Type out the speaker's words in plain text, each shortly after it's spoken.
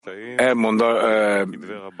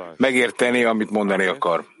megérteni, amit mondani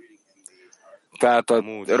akar. Tehát a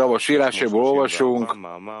Ravos írásából olvasunk,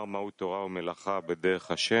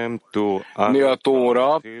 mi a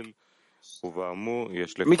Tóra,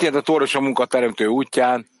 mit jelent a Tóra és a munkateremtő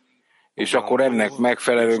útján, és akkor ennek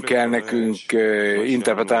megfelelően kell nekünk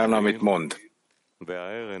interpretálni, amit mond.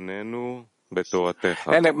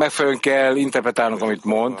 Ennek megfelelően kell interpretálnunk, amit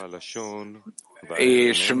mond,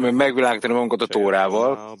 és megvilágítani magunkat a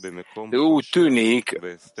Tórával. Úgy tűnik,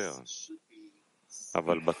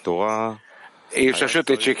 és a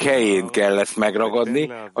sötétség helyén kell ezt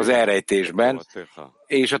megragadni, az elrejtésben,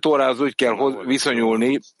 és a Tórához úgy kell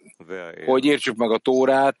viszonyulni, hogy értsük meg a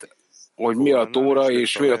Tórát, hogy mi a Tóra,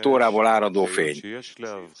 és mi a Tórából áradó fény.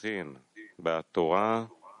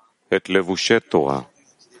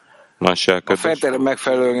 A feltétlenül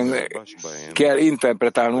megfelelően kell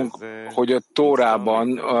interpretálnunk, hogy a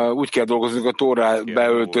Tórában úgy kell dolgoznunk, a Tórá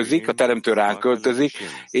beöltözik, a Teremtő ránk költözik,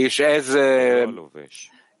 és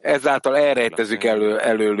ezáltal elrejtezzük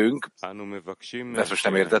előlünk, ezt most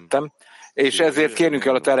nem értettem, és ezért kérnünk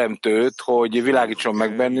el a Teremtőt, hogy világítson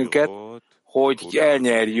meg bennünket, hogy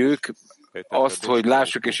elnyerjük azt, hogy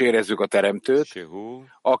lássuk és érezzük a Teremtőt,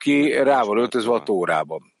 aki rá van öltözve a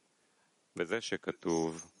Tórában.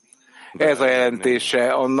 Ez a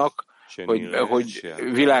jelentése annak, hogy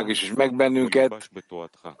világíts meg bennünket,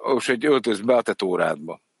 és hogy öltözz be a te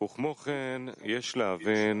Tórádba.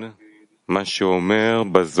 מה שאומר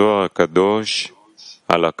בזוהר הקדוש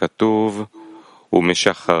על הכתוב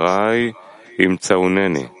ומשחריי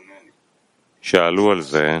ימצאונני. שאלו על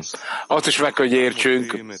זה. Azt is meg, hogy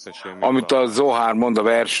értsünk, amit a Zohár mond a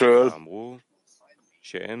versről,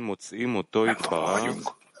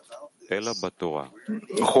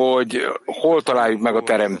 hogy hol találjuk meg a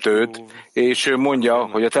Teremtőt, és ő mondja,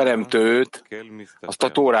 hogy a Teremtőt azt a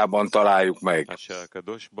Tórában találjuk meg.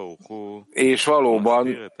 És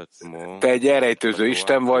valóban te egy elrejtőző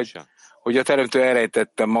Isten vagy, hogy a Teremtő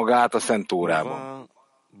elrejtette magát a Szent Tórában.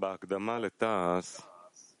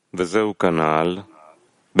 וזהו כנ"ל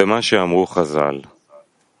במה שאמרו חז"ל.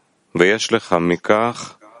 ויש לך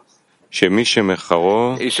מכך שמי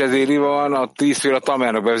שמחרו és ezért így van a 10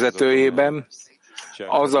 Tamának bevezetőjében,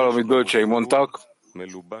 azzal, amit bölcseik mondtak,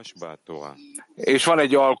 és van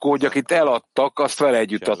egy alkú, hogy akit eladtak, azt vele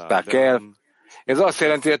együtt adták el. Ez azt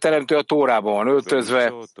jelenti, hogy a Teremtő a Tórában van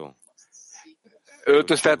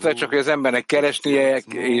öltöztetve, csak hogy az embernek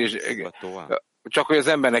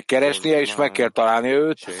keresnie, és meg kell találni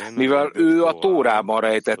őt, mivel ő a Tórában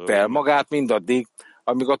rejtette el magát mindaddig,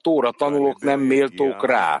 amíg a Tóra tanulók nem méltók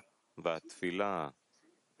rá.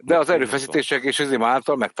 De az erőfeszítések és az ima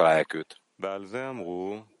által megtalálják őt.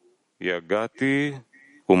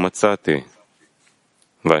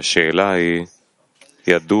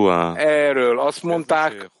 Erről azt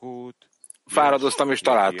mondták, fáradoztam és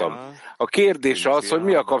találtam. A kérdés az, hogy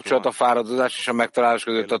mi a kapcsolat a fáradozás és a megtalálás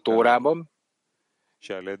között a Tórában.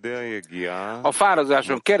 A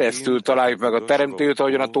fáradozáson keresztül találjuk meg a Teremtőt,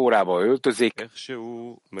 ahogyan a Tórában öltözik.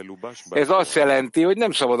 Ez azt jelenti, hogy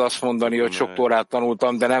nem szabad azt mondani, hogy sok Tórát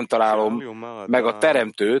tanultam, de nem találom meg a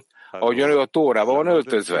Teremtőt, ahogyan ő a Tórában van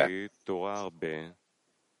öltözve.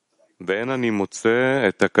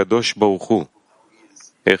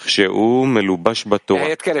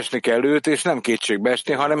 Ehelyett keresni kell őt, és nem kétségbe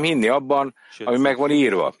esni, hanem hinni abban, ami meg van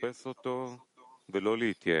írva.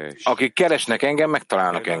 Akik keresnek engem,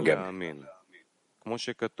 megtalálnak engem.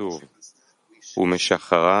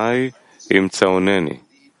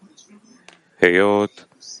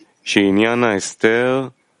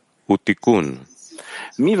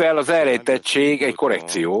 Mivel az elrejtettség egy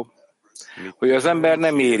korrekció, hogy az ember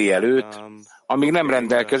nem éri el őt, amíg nem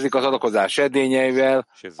rendelkezik az adakozás edényeivel,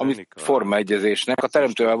 amit formaegyezésnek, a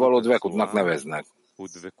Teremtővel való dvekutnak neveznek.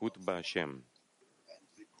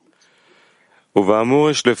 ובאמור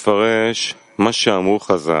יש לפרש מה שאמרו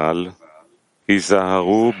חז"ל,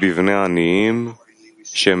 היזהרו בבני עניים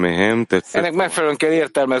שמהם תצא. Ennek megfelelően kell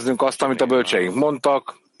értelmeznünk azt, amit a bölcseink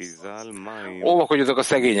mondtak. Óvakodjatok a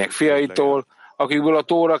szegények fiaitól, akikből a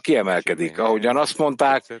Tóra kiemelkedik. Ahogyan azt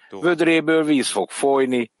mondták, vödréből víz fog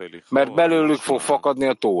folyni, mert belőlük fog fakadni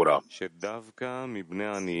a Tóra.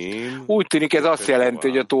 Úgy tűnik, ez azt jelenti,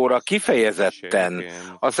 hogy a Tóra kifejezetten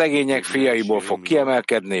a szegények fiaiból fog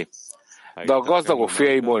kiemelkedni, de a gazdagok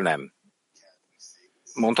fiaiból nem.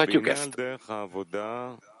 Mondhatjuk ezt?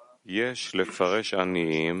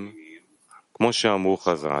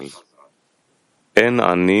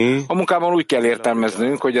 A munkában úgy kell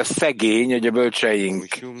értelmeznünk, hogy a szegény, hogy a bölcseink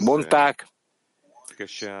mondták,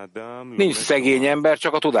 Nincs szegény ember,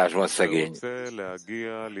 csak a tudásban szegény.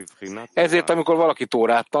 Ezért, amikor valaki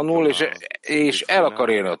Tórát tanul, és el akar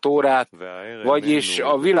élni a Tórát, vagyis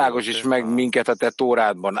a világosíts meg minket a te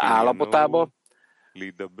Tórádban állapotába,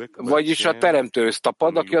 vagyis a Teremtőhöz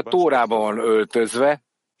tapad, aki a Tórában van öltözve,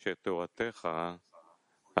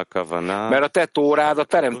 mert a te Tórád a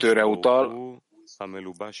Teremtőre utal,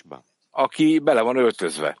 aki bele van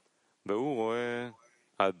öltözve.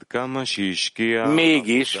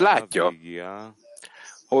 Mégis látja,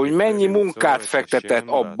 hogy mennyi munkát fektetett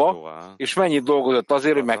abba, és mennyit dolgozott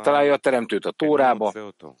azért, hogy megtalálja a Teremtőt a Tórába,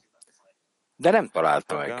 de nem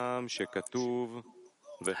találta meg.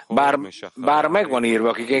 Bár megvan írva,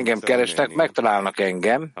 akik engem keresnek, megtalálnak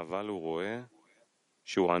engem,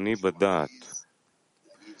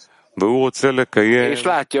 és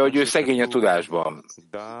látja, hogy ő szegény a tudásban.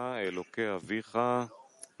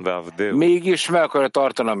 Mégis meg akarja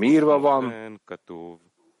tartani, ami írva van.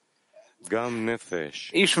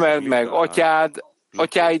 Ismerd meg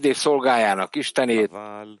atyáid és szolgájának Istenét,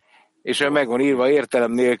 és meg van írva,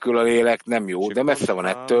 értelem nélkül a lélek nem jó, de messze van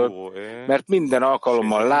ettől, mert minden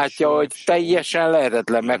alkalommal látja, hogy teljesen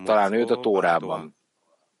lehetetlen megtalálni őt a Tórában.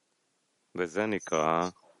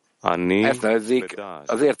 Ezt nevezik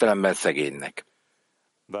az értelemben szegénynek.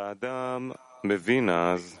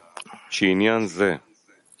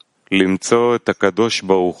 למצוא את הקדוש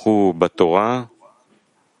ברוך הוא בתורה,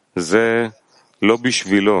 זה לא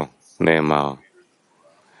בשבילו נאמר.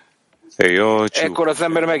 Ekkor az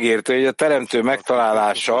ember megérti, hogy a Teremtő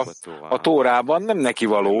megtalálása a Tórában nem neki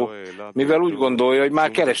való, mivel úgy gondolja, hogy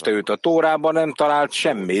már kereste őt a Tórában, nem talált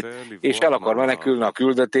semmit, és el akar menekülni a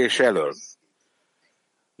küldetés elől.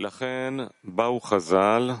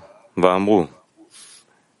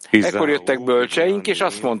 Ekkor jöttek bölcseink, és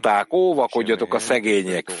azt mondták, óvakodjatok a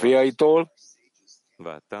szegények fiaitól,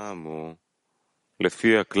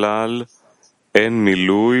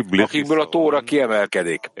 akikből a Tóra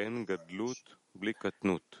kiemelkedik.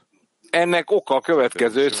 Ennek oka a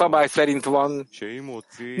következő, szabály szerint van,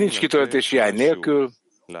 nincs kitöltési hiány nélkül,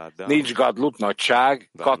 nincs gadlut, nagyság,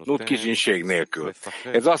 katnut, kizsinség nélkül.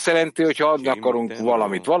 Ez azt jelenti, hogy ha adni akarunk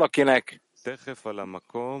valamit valakinek,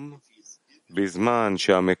 de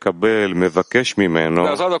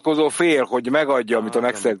az adakozó fél, hogy megadja, amit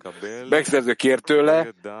a megszerző kér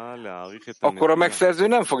tőle, akkor a megszerző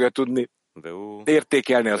nem fogja tudni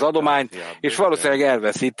értékelni az adományt, és valószínűleg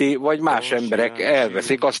elveszíti, vagy más emberek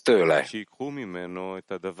elveszik azt tőle.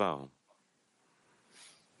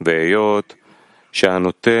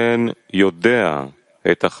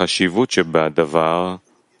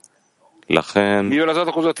 Mivel az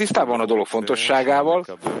adakozó tisztában van a dolog fontosságával,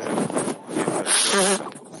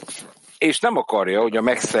 és nem akarja, hogy a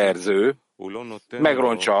megszerző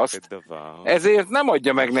megrontsa azt, ezért nem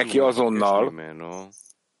adja meg neki azonnal,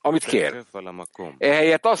 amit kér.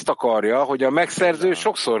 Ehelyett azt akarja, hogy a megszerző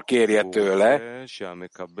sokszor kérje tőle,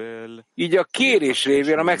 így a kérés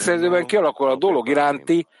révén a megszerzőben kialakul a dolog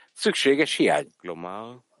iránti szükséges hiány.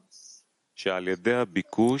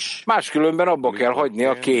 Máskülönben abba kell hagyni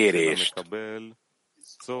a kérést.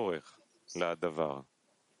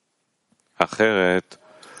 אחרת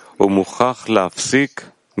הוא מוכרח להפסיק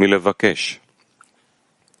מלבקש.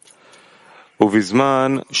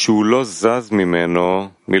 ובזמן שהוא לא זז ממנו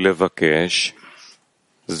מלבקש,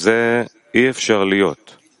 זה אי אפשר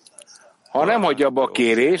להיות. Ha nem hagyja abba a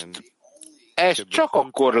kérést, ez csak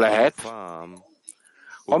akkor lehet,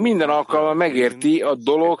 ha minden alkalommal megérti a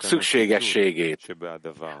dolog szükségességét.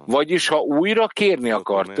 Vagyis, ha újra kérni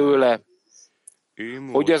akar tőle,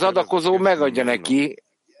 hogy az adakozó megadja neki,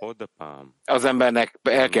 az embernek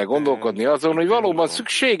el kell gondolkodni azon, hogy valóban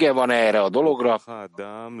szüksége van erre a dologra,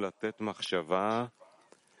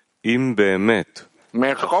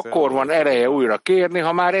 mert akkor van ereje újra kérni,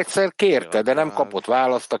 ha már egyszer kérte, de nem kapott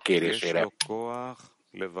választ a kérésére.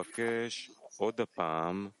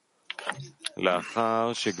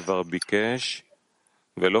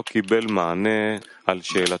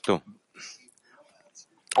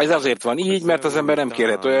 Ez azért van így, mert az ember nem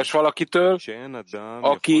kérhet olyas valakitől,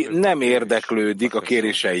 aki nem érdeklődik a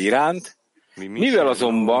kérései iránt, mivel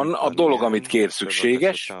azonban a dolog, amit kér,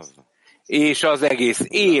 szükséges, és az egész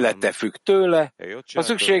élete függ tőle, a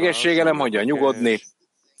szükségessége nem hagyja nyugodni,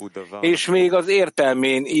 és még az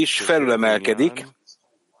értelmén is felülemelkedik,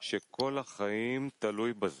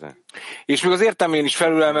 és még az értelmén is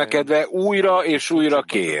felülemelkedve újra és újra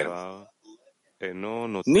kér.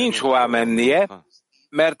 Nincs hová mennie,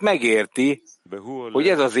 mert megérti, hogy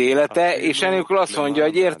ez az élete, és enélkül azt mondja,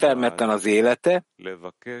 hogy értelmetlen az élete,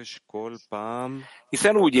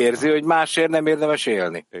 hiszen úgy érzi, hogy másért nem érdemes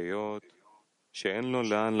élni.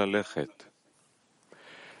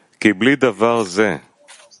 כי בלי דבר זה,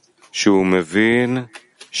 שהוא מבין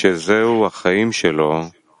שזהו החיים שלו,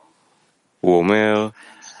 הוא אומר,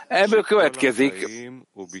 ebből következik, החיים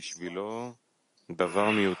הוא בשבילו דבר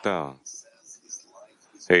מיותר.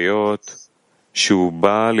 היות שהוא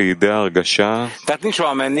bá לידי הרגשה, tehát nincs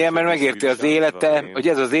hova mennie, mert megérti az élete, hogy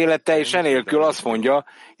ez az élete, és enélkül azt mondja,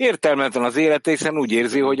 értelmetlen az élete, hiszen úgy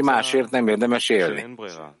érzi, hogy másért nem érdemes élni.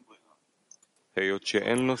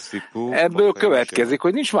 Ebből következik,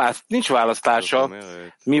 hogy nincs választása,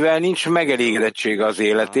 mivel nincs megelégedettsége az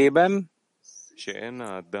életében,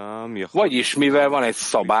 vagyis mivel van egy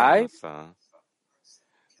szabály,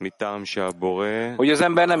 hogy az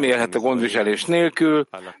ember nem élhet a gondviselés nélkül,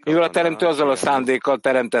 mivel a teremtő azzal a szándékkal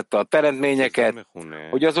teremtette a teremtményeket,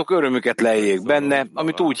 hogy azok örömüket leljék benne,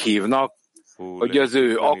 amit úgy hívnak, hogy az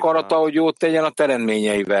ő akarata, hogy jót tegyen a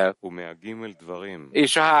teremtményeivel.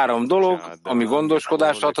 És a három dolog, ami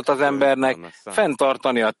gondoskodást adhat az embernek,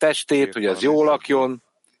 fenntartani a testét, hogy az jól lakjon,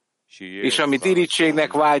 és amit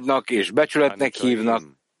irítségnek vágynak és becsületnek hívnak,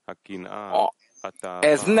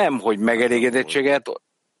 ez nem, hogy megelégedettséget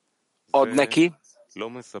ad neki,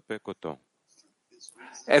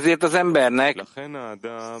 ezért az embernek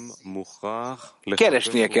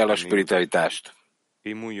keresnie kell a spiritualitást.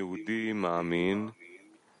 אם הוא יהודי מאמין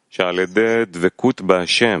שעל ידי דבקות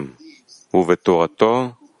בהשם ובתורתו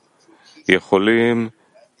יכולים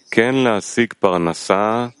כן להשיג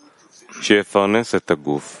פרנסה שיפרנס את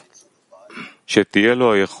הגוף. שתהיה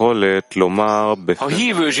לו היכולת לומר Ha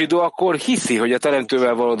hívő zsidó, akkor hiszi, hogy a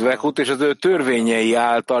teremtővel való dvekut és az ő törvényei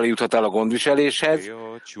által juthat el a gondviseléshez,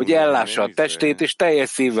 hogy ellássa a testét, és teljes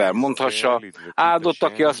szívvel mondhassa, áldott,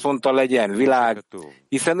 aki azt mondta, legyen világ,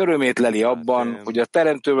 hiszen örömét leli abban, hogy a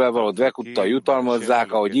teremtővel való dvekuttal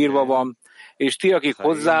jutalmazzák, ahogy írva van, és ti, akik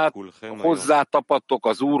hozzá tapadtok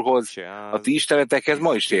az Úrhoz, a ti istenetekhez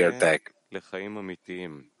ma is éltek.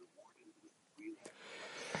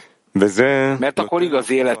 Mert akkor igaz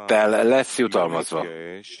élettel lesz jutalmazva.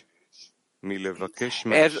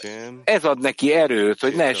 Ez ad neki erőt,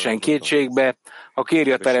 hogy ne essen kétségbe, ha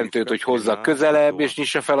kéri a teremtőt, hogy hozza közelebb, és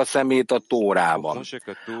nyissa fel a szemét a Tórában.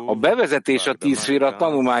 A bevezetés a 10 szféra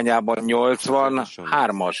tanulmányában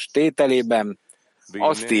 83-as tételében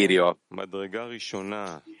azt írja,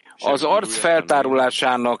 az arc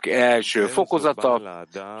feltárulásának első fokozata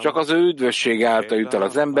csak az ő üdvösség által jut el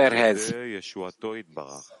az emberhez,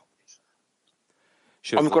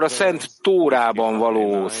 amikor a Szent Tórában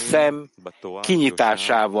való szem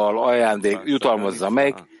kinyitásával ajándék jutalmazza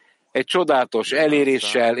meg, egy csodálatos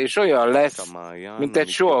eléréssel, és olyan lesz, mint egy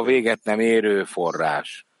soha véget nem érő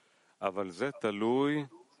forrás.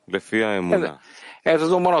 Ez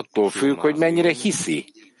azonban attól függ, hogy mennyire hiszi,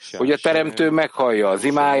 hogy a teremtő meghallja az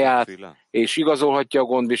imáját, és igazolhatja a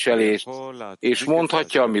gondviselést, és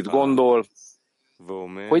mondhatja, amit gondol,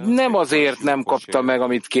 hogy nem azért nem kapta meg,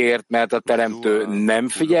 amit kért, mert a teremtő nem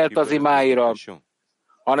figyelt az imáira,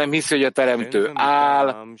 hanem hiszi, hogy a teremtő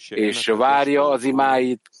áll, és várja az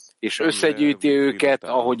imáit, és összegyűjti őket,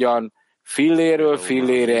 ahogyan filléről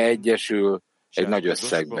fillére egyesül egy nagy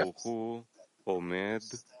összegbe.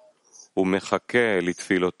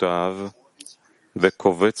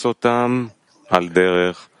 וקובץ אותם על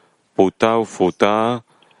דרך פרוטה ופרוטה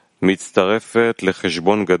מצטרפת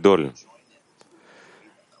לחשבון גדול.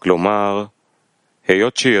 כלומר,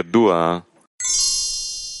 היות שידוע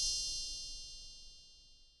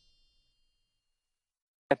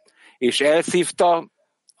és elszívta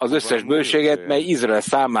az összes bőséget, mely Izrael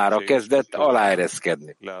számára kezdett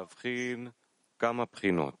aláereszkedni.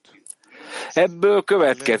 Ebből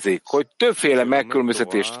következik, hogy többféle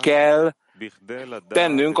megkülönböztetést kell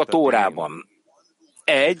tennünk a Tórában.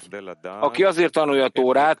 Aki azért tanulja a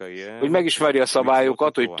Tórát, hogy megismerje a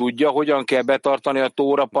szabályokat, hogy tudja, hogyan kell betartani a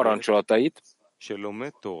Tóra parancsolatait.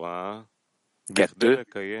 2.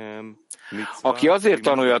 Aki azért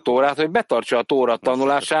tanulja a Tórát, hogy betartsa a Tóra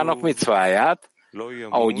tanulásának micváját,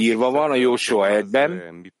 ahogy írva van a Jósua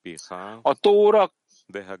 1-ben, a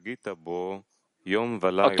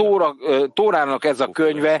Tórának ez a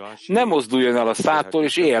könyve nem mozduljon el a szádtól,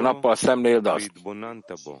 és éjjel-nappal szemléld azt.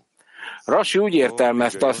 Rasi úgy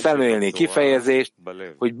értelmezte a szemlélni kifejezést,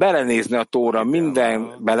 hogy belenézni a Tóra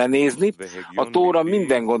a Tóra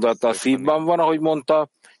minden gondolata a szívban van, ahogy mondta,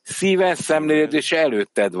 szíven szemlélődése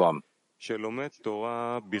előtted van.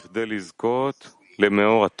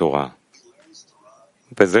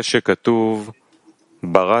 וזה שכתוב,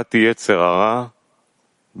 בראתי יצר הרע,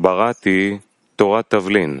 בראתי תורת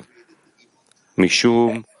תבלין.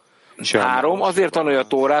 משום 3. Azért tanulja a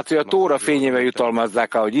Tórát, hogy a Tóra fényével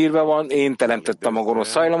jutalmazzák, ahogy írva van, én teremtettem a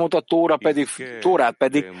gonosz hajlamot, a Tórát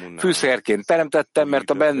pedig fűszerként teremtettem, mert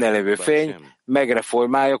a benne lévő fény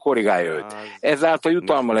megreformálja, korrigálja őt. Ezáltal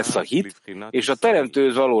jutalma lesz a hit, és a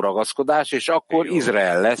teremtőhöz való ragaszkodás, és akkor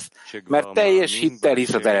Izrael lesz, mert teljes hittel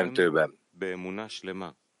hisz a teremtőben.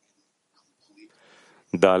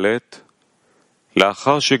 ד'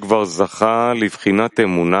 לאחר שכבר זכה לבחינת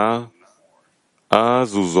אמונה,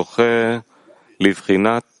 אז הוא זוכה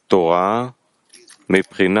לבחינת תורה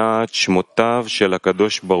מבחינת שמותיו של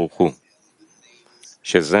הקדוש ברוך הוא,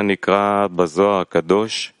 שזה נקרא בזוהר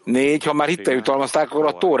הקדוש. 4. Ha már hittel jutalmazták, akkor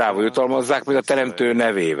a Tórával jutalmazzák, meg a teremtő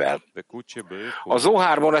nevével. A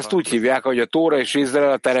Zohárban ezt úgy hívják, hogy a Tóra és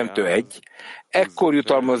Izrael a teremtő egy. Ekkor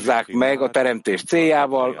jutalmazzák meg a teremtés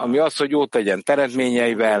céljával, ami az, hogy jót tegyen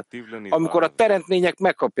teremtményeivel, amikor a teremtmények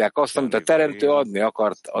megkapják azt, amit a teremtő adni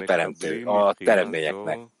akart a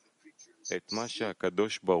teremtményeknek.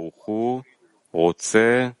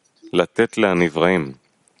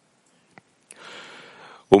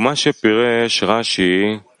 ומה שפירש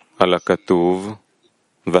רש"י על הכתוב,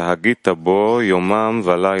 והגית בו יומם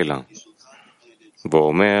ולילה,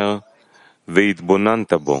 ואומר,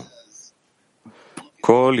 והתבוננת בו.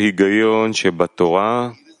 כל היגיון שבתורה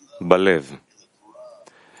בלב.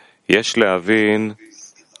 יש להבין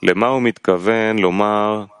למה הוא מתכוון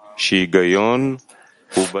לומר שהיגיון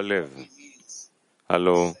הוא בלב.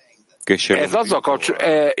 הלא Ez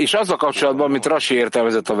azzal kapcsolatban, amit Rasi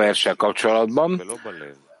értelmezett a verssel kapcsolatban,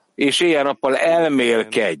 és éjjel-nappal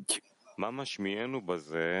elmélkedj.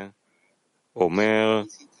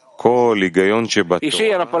 És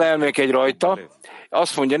éjjel-nappal elmélkedj rajta,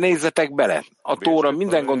 azt mondja, nézzetek bele, a Tóra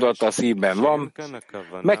minden gondolata a szívben van.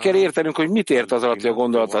 Meg kell értenünk, hogy mit ért az alatt, hogy a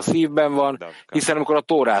gondolata a szívben van, hiszen amikor a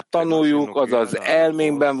Tórát tanuljuk, az az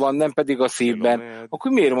elménkben van, nem pedig a szívben,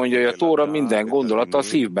 akkor miért mondja, hogy a Tóra minden gondolata a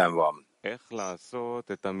szívben van?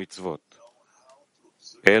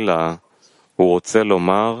 אלא הוא רוצה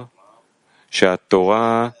לומר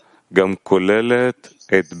שהתורה גם כוללת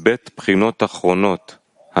את בית בחינות אחרונות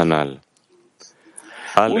הנ"ל.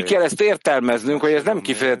 Úgy kell ezt értelmeznünk, hogy ez nem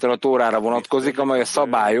kifejezetten a Tórára vonatkozik, amely a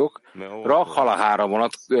szabályokra, halahára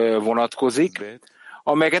vonatkozik,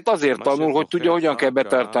 amelyeket azért tanul, hogy tudja, hogyan kell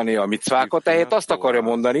betartani a micvákat, ehelyett azt akarja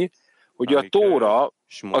mondani, hogy a Tóra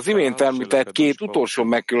az imént említett 2 utolsó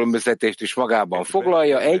megkülönböztetést is magában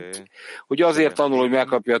foglalja. 1, hogy azért tanul, hogy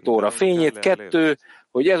megkapja a Tóra fényét, 2,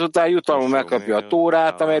 hogy ezután jutalmul megkapja a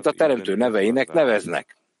Tórát, amelyet a teremtő neveinek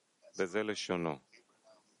neveznek.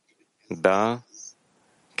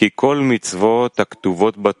 כי כל מצוות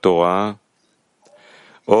הכתובות בתורה,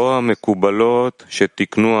 או המקובלות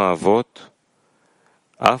שתיקנו האבות,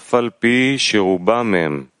 אף על פי שרובם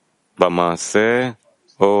הם במעשה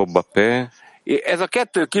או בפה, ez a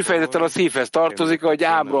 2 kifejezetten a szívhez tartozik, hogy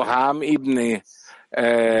Ábrahám ibn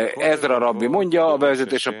Ezra rabbi mondja a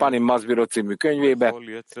bevezetés a Panim Masbirot című könyvébe.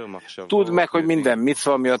 Tudd meg, hogy minden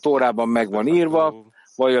micva, ami a Tórában meg van írva,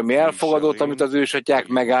 vagy ami elfogadott, amit az ősatyák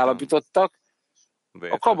megállapítottak,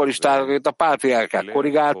 a kabalisták, a pátriárkák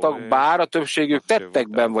korrigáltak, bár a többségük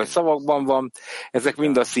tettekben vagy szavakban van, ezek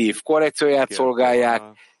mind a szív korrekcióját szolgálják.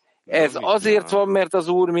 Ez azért van, mert az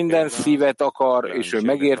Úr minden szívet akar, és ő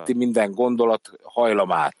megérti minden gondolat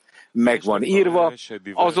hajlamát. Meg van írva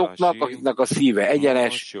azoknak, akiknek a szíve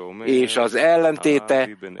egyenes, és az ellentéte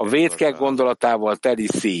a vétkek gondolatával teli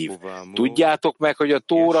szív. Tudjátok meg, hogy a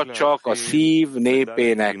Tóra csak a szív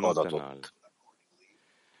népének adatott.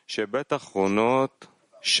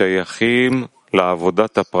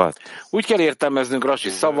 Úgy kell értelmeznünk Rasi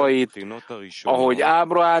szavait, ahogy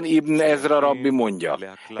Ábrahám ibn Ezra rabbi mondja.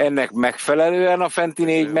 Ennek megfelelően a fenti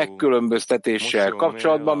 4 megkülönböztetéssel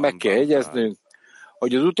kapcsolatban meg kell jegyeznünk,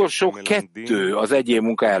 hogy az utolsó 2 az egyén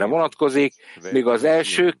munkájára vonatkozik, míg az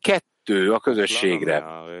első 2 a közösségre.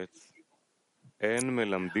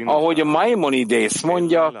 Ahogy a Maimonides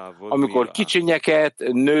mondja, amikor kicsinyeket,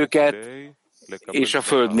 nőket és a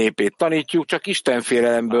föld népét tanítjuk, csak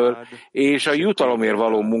Istenfélelemből és a jutalomért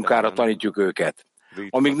való munkára tanítjuk őket.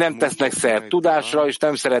 Amíg nem tesznek szert tudásra, és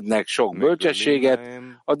nem szeretnek sok bölcsességet,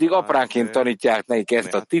 addig apránként tanítják nekik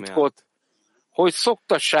ezt a titkot, hogy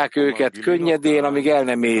szoktassák őket könnyedén, amíg el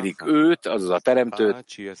nem érik őt, azaz a teremtőt,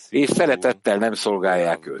 és szeretettel nem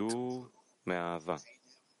szolgálják őt.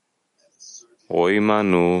 רואים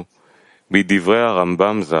בדברי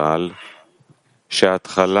הרמב"ם ז"ל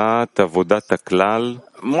שהתחלת עבודת הכלל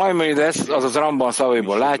Maimonides, azaz Ramban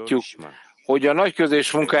szavaiból látjuk, hogy a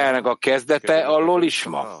nagyközés munkájának a kezdete a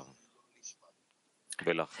lolisma,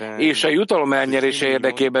 és a jutalom elnyerése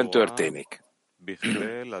érdekében történik.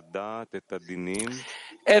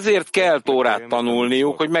 Ezért kell Tórát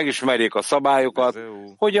tanulniuk, hogy megismerjék a szabályokat,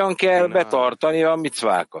 hogyan kell betartani a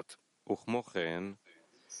micvákat.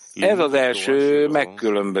 Ez az első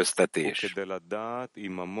megkülönböztetés.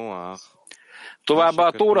 Továbbá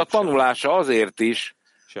a Tóra tanulása azért is,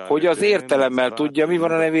 hogy az értelemmel tudja, mi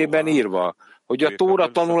van a nevében írva, hogy a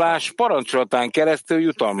Tóra tanulás parancsolatán keresztül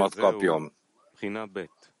jutalmat kapjon.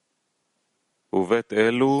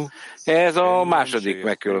 Ez a második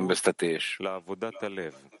megkülönböztetés.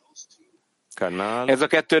 Ez a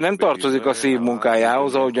kettő nem tartozik a szív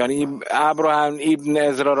munkájához, ahogyan Ábrahám ibn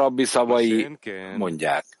Ezra rabbi szavai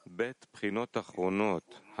mondják.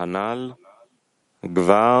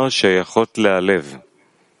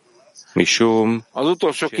 Az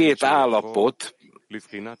utolsó két állapot,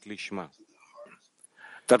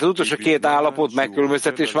 tehát az utolsó két állapot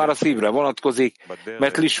megkülönböztetés már a szívre vonatkozik,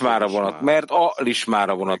 mert a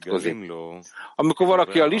lismára vonatkozik. Amikor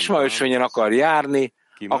valaki a lisma ösvényen akar járni,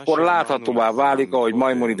 akkor láthatóvá válik, ahogy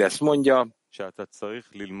Maimonides mondja,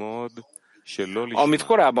 amit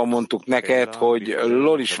korábban mondtuk neked, hogy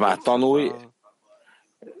lolismát tanulj,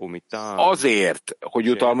 azért, hogy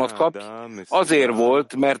jutalmat kapj, azért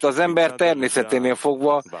volt, mert az ember természeténél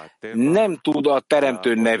fogva nem tud a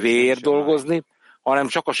teremtő nevéért dolgozni, hanem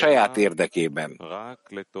csak a saját érdekében.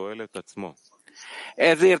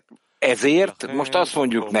 Ezért most azt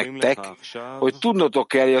mondjuk nektek, hogy tudnotok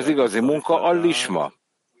kell, hogy az igazi munka a lisma.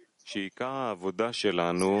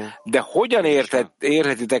 De hogyan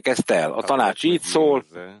érhetitek ezt el? A tanács így szól,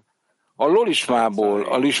 a lolismából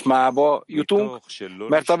a lismába jutunk,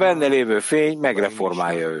 mert a benne lévő fény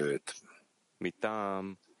megreformálja őt.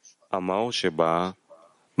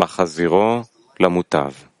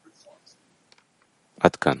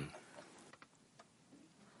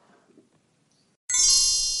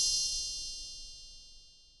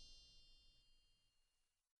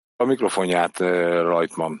 A mikrofonját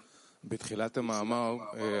Rajtman. בתחילת המאמר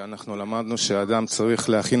אנחנו למדנו שהאדם צריך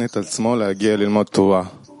להכין את עצמו להגיע ללמוד תורה.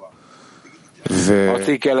 A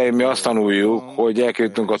cikk elején mi azt tanuljuk, hogy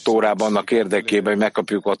elkerültünk a Tórában annak érdekében, hogy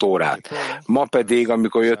megkapjuk a Tórát. Ma pedig,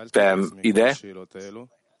 amikor jöttem ide,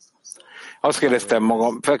 megkérdeztem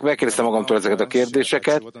magamtól ezeket a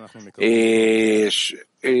kérdéseket, és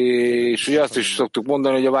ugye azt is szoktuk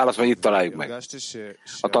mondani, hogy a választ majd itt találjuk meg,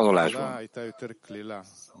 a tanulásban.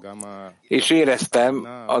 És éreztem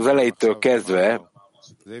az elejétől kezdve,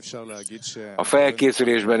 a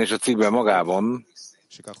felkészülésben és a cikkben magában,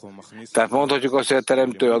 tehát mondhatjuk azt, hogy a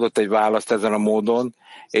teremtő adott egy választ ezen a módon,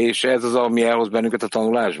 és ez az, ami elhoz bennünket a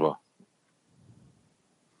tanulásba.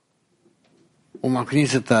 הוא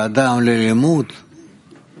מכניס את האדם ללימוד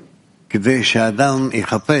כדי שהאדם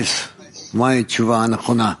יחפש מהי התשובה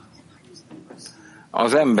הנכונה.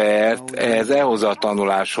 Az embert ez elhozza a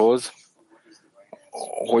tanuláshoz,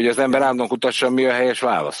 hogy az ember állandóan kutassa, mi a helyes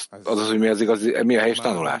válasz. Azaz, hogy mi a helyes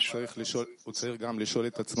tanulás.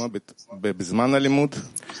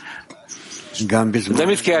 De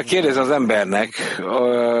mit kell kérdezni az embernek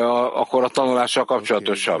akkor a tanulással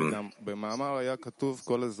kapcsolatosan?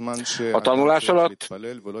 A tanulás alatt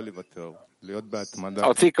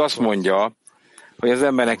a cikk azt mondja, hogy az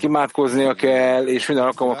embernek imádkoznia kell, és minden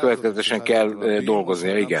alkalommal következetesen kell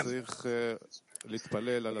dolgoznia, igen.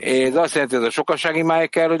 Ez azt jelenti, hogy ez a sokaság imája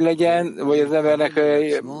kell, hogy legyen, vagy az embernek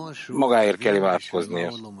magáért kell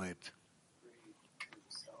imádkoznia.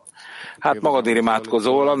 Hát magadért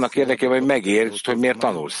imádkozol, annak érdekében, hogy megértsd, hogy miért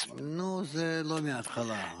tanulsz.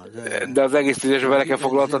 De az egész tízesbe vele kell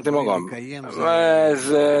foglaltatni magam? Ez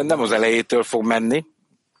nem az elejétől fog menni.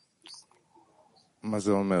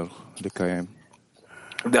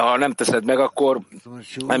 De ha nem teszed meg, akkor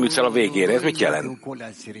nem jutsz el a végére. Ez mit jelent?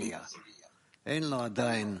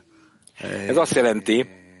 Ez azt jelenti,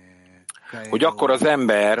 hogy akkor az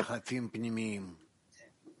ember,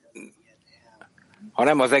 ha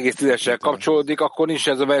nem az egész tízessel kapcsolódik, akkor nincs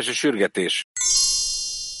ez a belső sürgetés.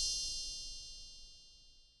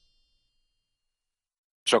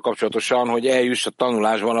 Csak kapcsolatosan, hogy eljuss a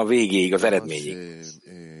tanulásban a végéig, az eredményig.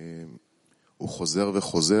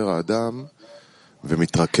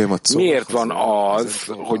 Miért van az,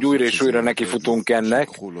 hogy újra és újra nekifutunk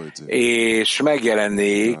ennek, és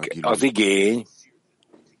megjelenik az igény,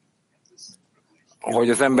 hogy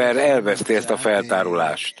az ember elveszti ezt a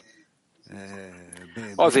feltárulást?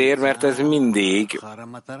 Azért, mert ez mindig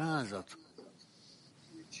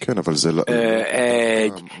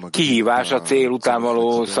egy kihívás a cél után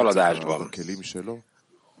való szaladásban.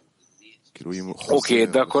 Oké,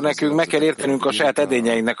 de akkor nekünk meg kell értenünk a saját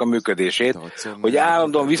edényeinknek a működését, hogy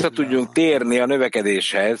állandóan vissza tudjunk térni a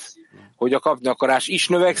növekedéshez, hogy a kapni akarás is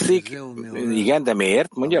növekszik. Igen, de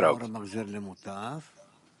miért? Mondja rá.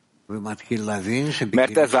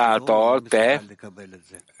 Mert ezáltal te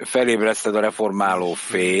felébreszted a reformáló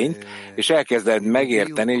fényt, és elkezded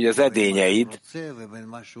megérteni, hogy az edényeid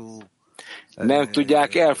nem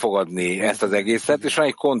tudják elfogadni ezt az egészet, és van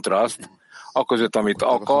egy kontraszt aközött, amit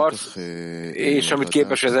akarsz, és amit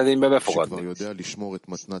képes az edénybe befogadni.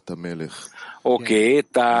 Oké,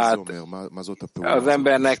 tehát az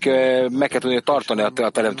embernek meg kell tudni tartani a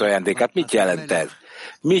teremtő ajándékát. Mit jelent ez?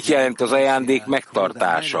 Mit jelent az ajándék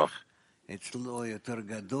megtartása?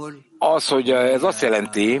 Az, hogy ez azt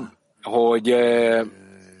jelenti, hogy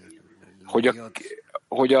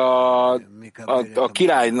a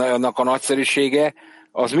királynak a nagyszerűsége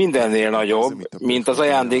az mindennél nagyobb, mint az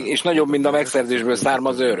ajándék, és nagyobb, mint a megszerzésből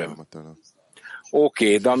származó öröm.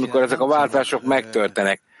 Oké, de amikor ezek a váltások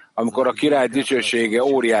megtörténnek, amikor a király dicsősége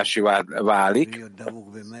óriási válik,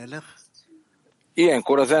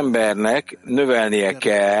 ilyenkor az embernek növelnie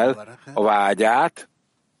kell a vágyát,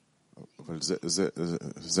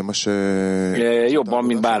 jobban,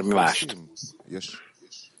 mint bármi mást.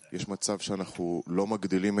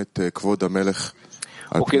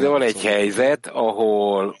 Oké, de van egy helyzet,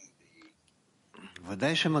 ahol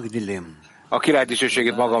a király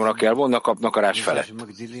dicsőségét magamra kell vonni a kapnakarás felett.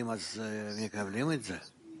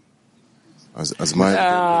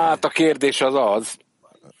 Hát a kérdés az,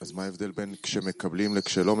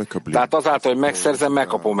 tehát azáltal, hogy megszerzem,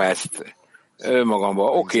 megkapom ezt önmagamba.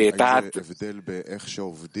 Oké, tehát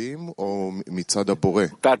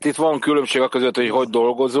itt van különbség a között, hogy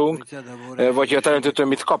dolgozunk, vagy hogy a teremtőtől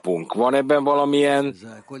mit kapunk. Van ebben valamilyen,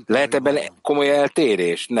 lehet ebben komoly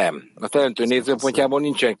eltérés? Nem. A teremtő nézőpontjából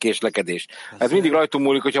nincsen késlekedés. Ez mindig rajtunk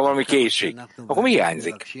múlik, hogyha valami késik. Akkor mi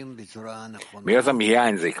hiányzik? Mi az, ami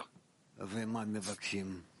hiányzik?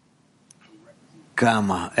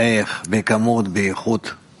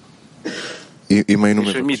 És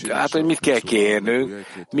hogy mit kell kérnünk,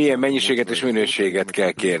 milyen mennyiséget és minőséget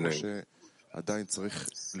kell kérnünk.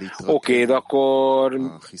 Oké, de akkor...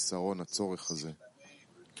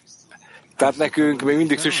 Tehát nekünk még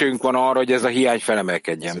mindig szükségünk van arra, hogy ez a hiány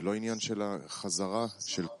felemelkedjen.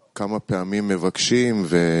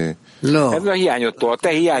 Ez a hiányodtól, a te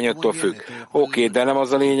hiányodtól függ. Oké, de nem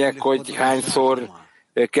az a lényeg, hogy hányszor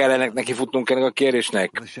kellene neki futnunk ennek a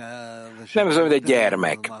kérésnek. Nem ez olyan, mint egy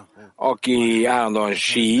gyermek, aki állandóan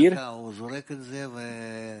sír,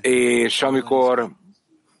 és amikor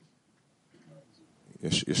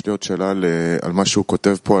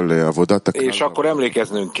és akkor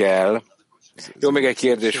emlékeznünk kell, jó, még egy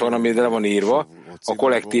kérdés van, ami le van írva, a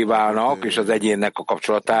kollektívának és az egyénnek a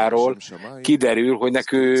kapcsolatáról. Kiderül, hogy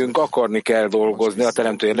nekünk akarni kell dolgozni a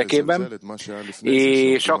teremtő érdekében,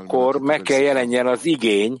 és akkor meg kell jelenjen az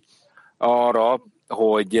igény arra,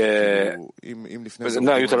 hogy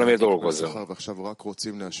ne a jutalomért dolgozzon.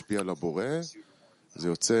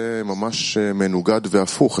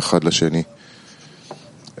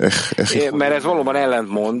 Mert ez valóban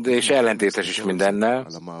ellentmond, és ellentétes is mindennel.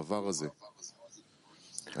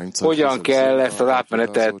 Hogyan kell ezt az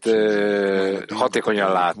átmenetet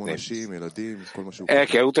hatékonyan látni? El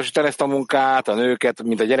kell utasítani ezt a munkát, a nőket,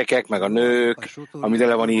 mint a gyerekek, meg a nők, ami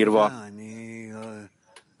le van írva.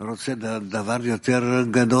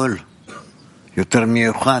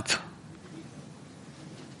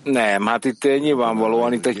 Nem, hát itt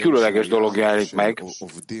nyilvánvalóan itt egy különleges dolog jelenik meg.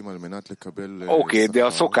 Oké, de a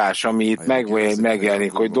szokás, ami itt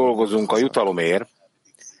megjelenik, hogy dolgozunk a jutalomért,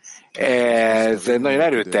 ez nagyon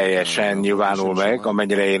erőteljesen nyilvánul meg,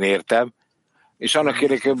 amennyire én értem, és annak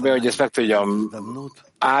érdekében, hogy ezt meg tudjam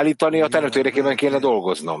állítani, a teremtő érdekében kéne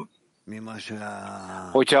dolgoznom.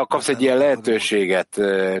 Hogyha kapsz egy ilyen lehetőséget,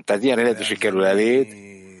 tehát ilyen lehetőség kerül eléd,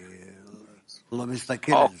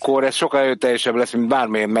 akkor ez sokkal erőteljesebb lesz, mint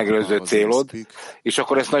bármilyen megelőző célod, és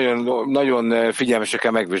akkor ezt nagyon, nagyon figyelmesen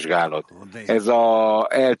kell megvizsgálnod. Ez az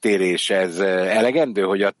eltérés, ez elegendő,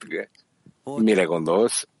 hogy mire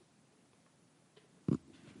gondolsz?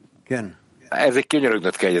 Ez egy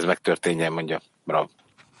könyörögnöt kell, hogy ez megtörténjen, mondja. Bravo.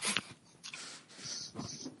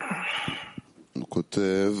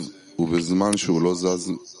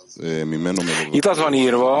 Itt az van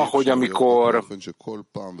írva, hogy amikor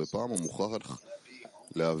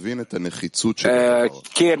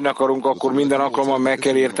kérni akarunk, akkor minden alkalommal meg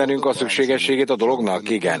kell értenünk a szükségességét a dolognak?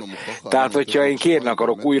 Igen. Tehát, hogyha én kérni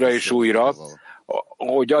akarok újra és újra,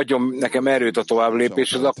 hogy adjon nekem erőt a tovább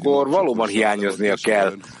lépéshez, akkor valóban hiányoznia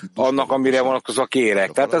kell annak, amire vonatkozva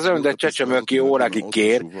kérek. Tehát ez olyan, de csecsemő, aki órákig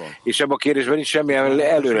kér, és ebben a kérésben nincs semmilyen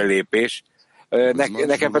előrelépés,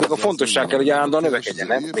 nekem pedig a fontosság kell, hogy állandóan növekedjen,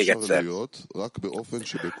 nem? Még egyszer.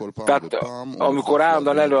 Tehát amikor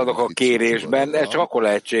állandóan előadok a kérésben, ez csak akkor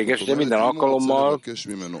lehetséges, hogy minden alkalommal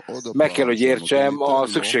meg kell, hogy értsem a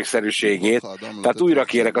szükségszerűségét. Tehát újra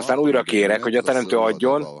kérek, aztán újra kérek, hogy a teremtő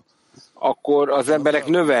adjon, akkor az emberek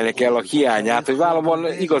növelni kell a hiányát, hogy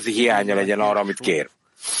valóban igazi hiánya legyen arra, amit kér.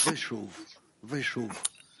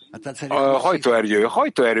 A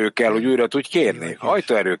hajtóerő kell, hogy újra tudj kérni.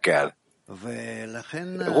 Hajtóerő kell.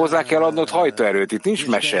 Hozzá kell adnod hajtóerőt. Itt nincs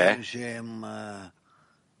mese.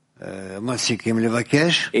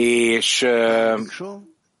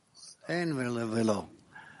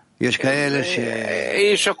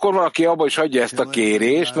 És akkor valaki abba is hagyja ezt a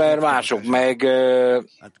kérést, mert mások meg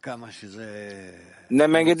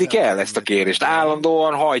nem engedik el ezt a kérést,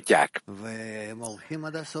 állandóan hajtják.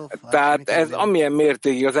 Tehát ez amilyen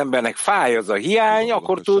mértékig az embernek fáj az a hiány,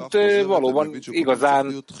 akkor tud valóban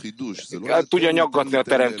igazán tudja nyaggatni a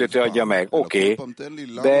teremtőt, hogy adja meg. Oké.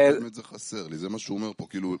 De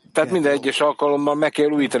tehát minden egyes alkalommal meg kell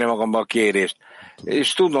újítani magamban a kérést.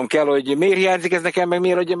 És tudnom kell, hogy miért hiányzik ez nekem, meg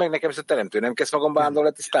miért adja meg nekem ezt a teremtő. Nem kezd magamban állandóan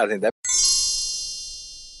letisztázni, de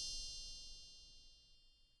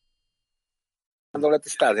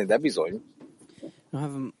letisztázni, de bizony.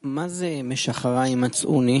 מה זה משחררה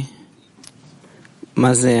ימצאוני?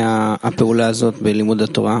 מה זה הפעולה הזאת בלימוד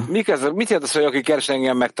התורה? Mit jelent az, hogy akik keresnek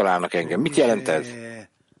engem, megtalálnak engem? Mit jelent ez?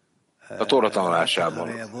 A Tóra tanulásában.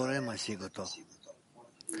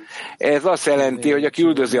 Ez azt jelenti, hogy aki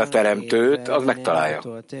üldözi a teremtőt, az megtalálja.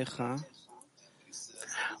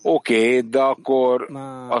 Oké, de akkor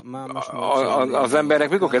az embernek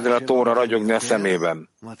mikor kezd el a Tóra ragyogni a szemében?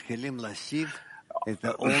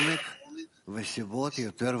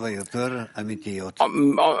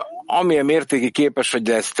 Amilyen mértékig képes vagy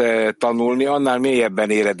ezt tanulni, annál mélyebben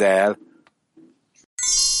éred el.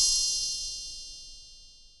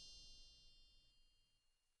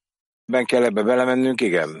 Kell ebbe belemennünk,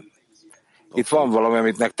 igen. Itt van valami,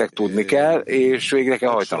 amit nektek tudni kell, és végre kell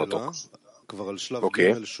hajtanotok.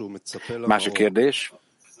 Oké. Másik kérdés.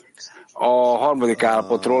 A harmadik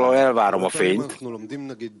állapotról, ahol elvárom a fényt.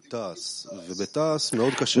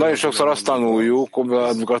 Nagyon sokszor azt tanuljuk,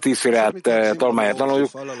 amikor a 10 talmáját tanuljuk,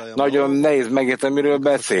 nagyon nehéz megérteni, miről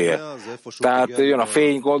beszél. Tehát jön a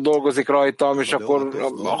fény, dolgozik rajtam, és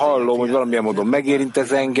akkor hallom, hogy valamilyen módon megérint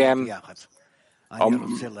ez engem.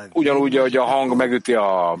 Ugyanúgy, hogy a hang megüti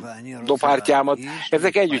a dobhártyámat,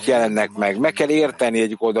 ezek együtt jelennek meg. Meg kell érteni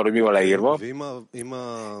egyik oldalról, hogy mi van leírva,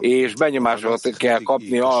 és benyomásokat kell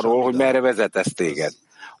kapni arról, hogy merre vezet ez téged.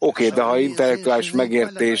 Oké, de ha intellektuális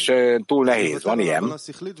megértés túl nehéz, van ilyen?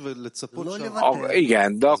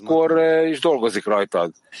 Igen, de akkor is dolgozik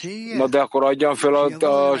rajtad. Na de akkor adjam fel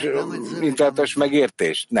az intellektuális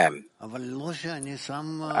megértést? Nem.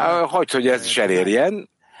 Hagyd, hogy ez is elérjen,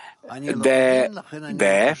 de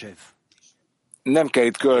nem kell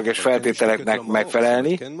itt különleges feltételeknek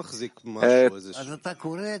megfelelni.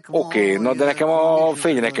 Oké, na de nekem a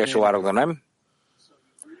fénynek kell sovárogni, nem?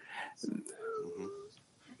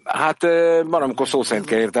 Hát van, amikor szó szerint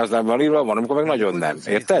kell értelmezni, van írva, van, amikor meg nagyon nem.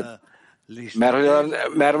 Érted?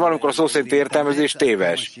 Mert van, amikor a szó szerint értelmezés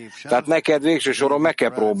téves. Tehát neked végső soron meg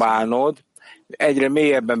kell próbálnod egyre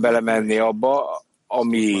mélyebben belemenni abba,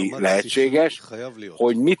 ami lehetséges,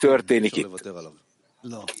 hogy mi történik itt.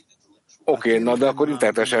 Oké, na de akkor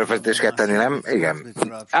internetes erőfeszítést kell tenni, nem? Igen.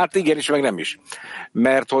 Hát igen is, meg nem is.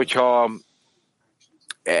 Mert hogyha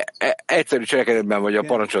egyszerű cselekedetben vagy a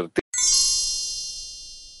parancsot,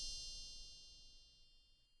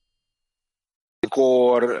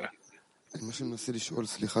 akkor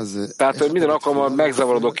tehát, hogy minden alkalommal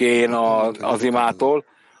megzavarodok én az imától,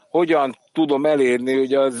 hogyan tudom elérni,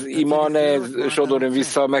 hogy az ima ne sodorjon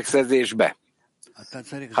vissza a megszerzésbe?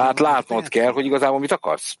 Hát látnod kell, hogy igazából mit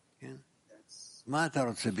akarsz.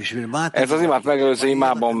 Ez az imát megelőző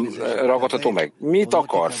imában ragadható meg. Mit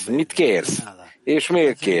akarsz? Mit kérsz? És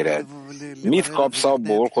miért kéred? Mit kapsz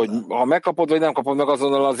abból, hogy ha megkapod, vagy nem kapod meg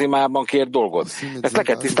azonnal az imában kér dolgot? Ezt le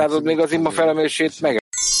kell tisztáznod még az ima felemelését meg.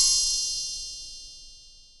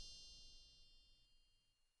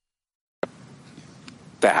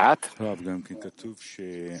 Tehát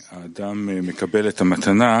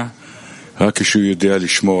רק כשהוא יודע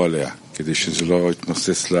לשמור עליה, כדי שזה לא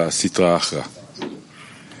יתנוסס לסטרה אחרה.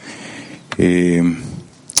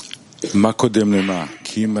 מה קודם למה?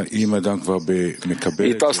 כי אם אדם כבר מקבל...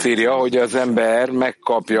 Itt azt írja, hogy az ember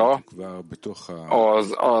megkapja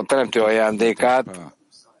a teremtő ajándékát,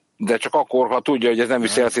 de csak akkor, ha tudja, hogy ez nem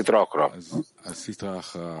viszi el a szitrakra.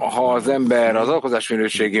 Ha az ember az alkozás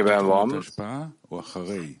minőségében van,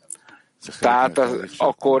 Tehát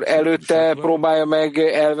akkor előtte próbálja meg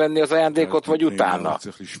elvenni az ajándékot, vagy utána?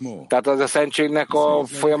 Tehát az a szentségnek a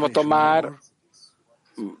folyamata már,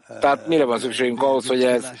 tehát mire van szükségünk ahhoz, hogy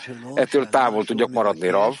ettől távol tudjak maradni,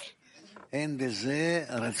 Rav?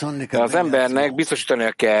 De az embernek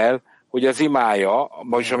biztosítania kell, hogy az imája,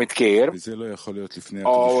 vagyis amit kér,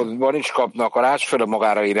 abban nincs kapna akarás, föl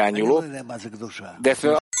magára irányuló, de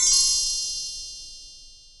ezt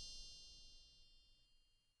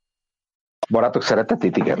barátok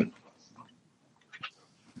szeretetét, igen.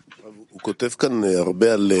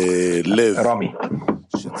 Rami.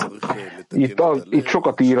 Itt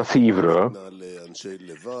sokat ír a szívről,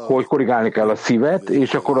 hogy korrigálni kell a szívet,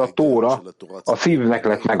 és akkor a Tóra a szívnek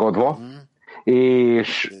lett megadva,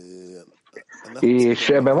 és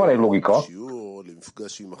ebben van egy logika.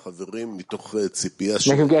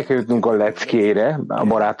 Nekünk el kell jutnunk a leckére, a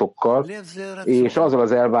barátokkal, és azzal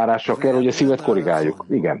az elvárással kell, hogy a szívet korrigáljuk.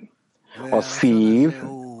 Igen. A szív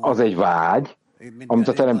az egy vágy, amit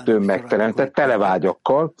a Teremtő megteremtett, tele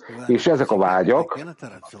vágyakkal, és ezek a vágyak,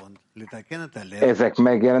 ezek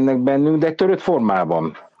megjelennek bennünk, de törött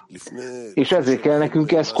formában. És ezért kell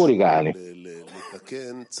nekünk ezt korrigálni.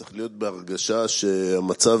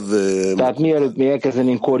 Tehát mielőtt mi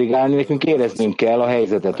elkezdenénk korrigálni, nekünk éreznünk kell a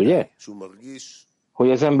helyzetet, ugye?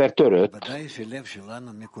 Hogy az ember törött.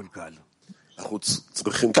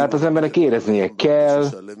 Tehát az embernek éreznie kell,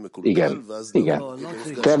 igen.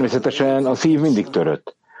 Természetesen a szív mindig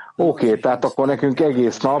törött. Oké, tehát akkor nekünk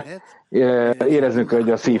egész nap éreznünk,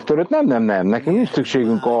 hogy a szív törött. Nem. Nekünk nincs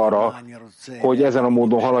szükségünk arra, hogy ezen a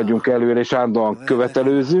módon haladjunk előre és állandóan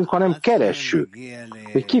követelőzzünk, hanem keressük,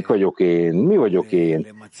 hogy kik vagyok én, mi vagyok én,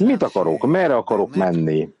 mit akarok, merre akarok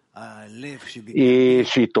menni.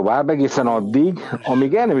 És így tovább egészen addig,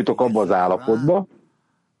 amíg el nem jutok abba az állapotba,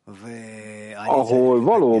 ahol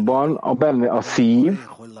valóban a szív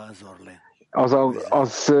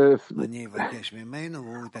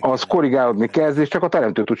az korrigálódni kezd, és csak a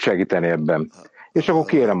Teremtő tud segíteni ebben. És akkor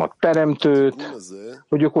kérem a Teremtőt,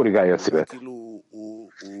 hogy ő korrigálja a szívet.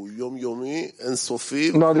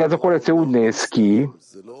 Na, de ez a korrekció úgy néz ki,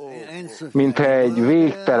 mintha egy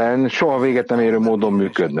végtelen, soha véget nem érő módon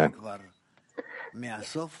működne.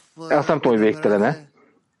 Azt nem tudom, hogy végtelen-e.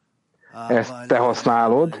 Ezt te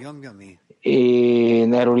használod.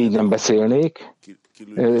 Én erről így nem beszélnék.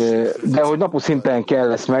 De hogy napi szinten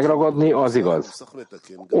kell ezt megragadni, az igaz.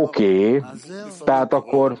 Oké, tehát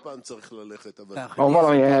akkor ha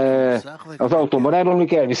valami az autóban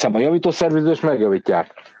elromlik, elviszem a javítószervizőt, és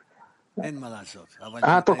megjavítják.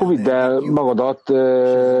 Hát akkor vidd el magadat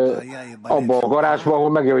abba a garázsba, ahol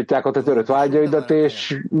megjavítják a te törött vágyaidat,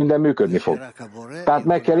 és minden működni fog. Tehát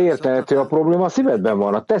meg kell értened, hogy a probléma a szívedben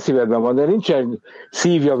van, a te szívedben van, de nincsen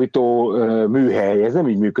szívjavító műhely, ez nem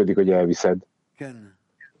így működik, hogy elviszed.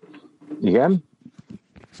 Igen?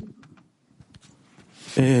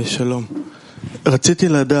 שלום. רציתי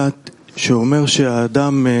לדעת שהוא אומר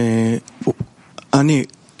שהאדם,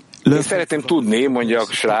 Én szeretném tudni, mondja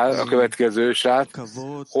a következő srác,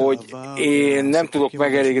 hogy én nem tudok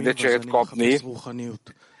megelégedettséget kapni,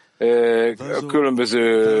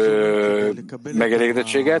 különböző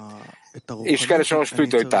megelégedettséget, és keresem a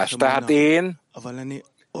spiritualitást. Tehát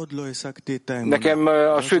nekem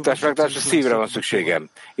a spiritualitás megtartása szívre van szükségem,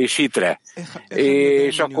 és hitre.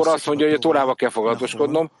 És akkor azt mondja, hogy a Tórával kell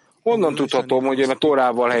foglalatoskodnom. Honnan tudhatom, hogy én a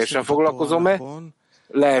Tórával helyesen foglalkozom-e?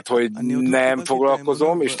 Lehet, hogy nem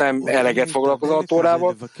foglalkozom, és nem eleget foglalkozom a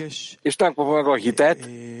Tórával, és nem kapom meg a hitet,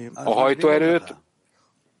 a hajtóerőt,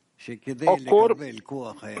 akkor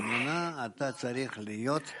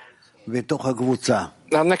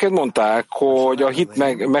neked mondták, hogy a hit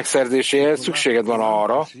megszerzéséhez szükséged van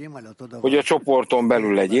arra, hogy a csoporton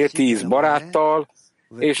belül legyél 10 baráttal,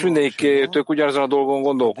 és mindegyik ugyanazon a dolgon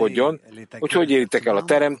gondolkodjon, hogy éritek el a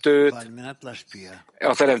Teremtőt,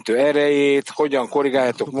 a Teremtő erejét, hogyan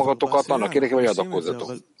korrigáljátok magatokat, annak érdekében, hogy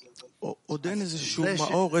adakozzatok.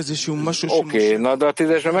 Oké, na de a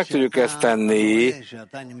 10-esben meg tudjuk ezt tenni,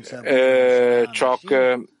 csak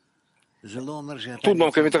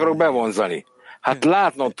tudnom kell, mit akarok bevonzani. Hát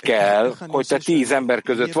látnod kell, hogy te 10 ember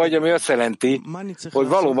között vagy, ami azt jelenti, hogy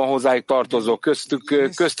valóban hozzájuk tartozol,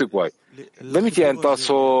 köztük vagy. De mit jelent az,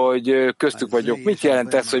 hogy köztük vagyok? Mit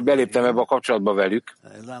jelent ez, hogy beléptem ebbe a kapcsolatba velük?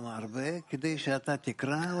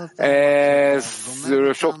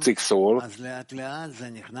 Ezről sok cikk szól.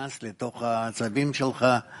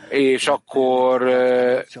 És akkor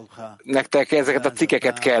nektek ezeket a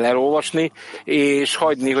cikkeket kell elolvasni, és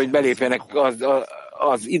hagyni, hogy belépjenek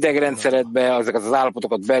az idegrendszeredbe, ezeket az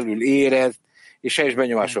állapotokat belül érezd, és helyes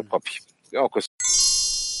benyomásot kapj. Akkor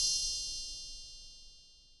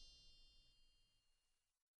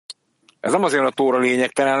Ez nem azért a Tóra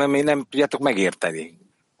lényegtelen, hanem nem tudjátok megérteni.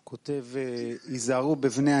 כותב, היזהרו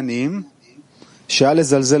בבני עניים, שאל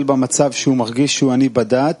לזלזל במצב שהוא מרגיש שהוא עני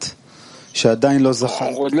בדעת, שעדיין לא זכה.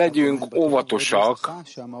 Hogy legyünk óvatosak,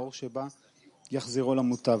 שהמאור שבה יחזירו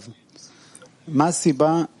למוטב. מה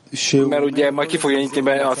הסיבה שהוא... mert ugye majd ki fogja nyitni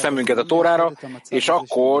be a szemünket a Tórára, és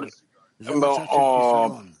akkor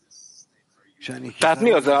tehát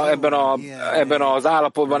mi az ebben az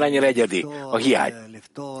állapotban ennyire egyedi? A hiány.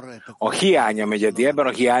 A hiány, ami egyedi. Ebben a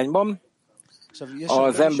hiányban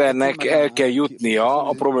az embernek el kell jutnia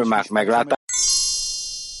a problémák meglátására.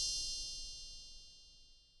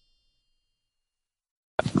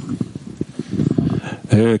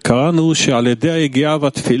 קראנו שעל ידי היגיעה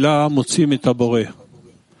והתפילה מוצאים את הבורא.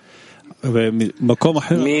 ומקום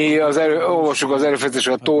אחר... olvassuk az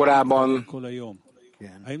erőfeszítéseket a Tórában,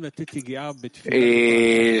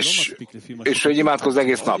 és hogy imádkozz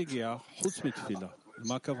egész nap.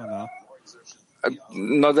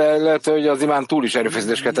 Na de lehet, hogy az imán túl is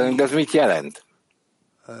erőfeszítést kell tenni, de ez mit jelent?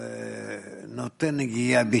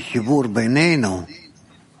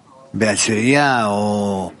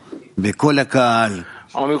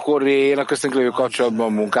 Amikor én a köztünk lévő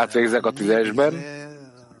kapcsolatban munkát végzek a 10-esben,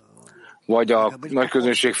 vagy a nagy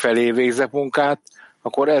közönség felé végzek munkát,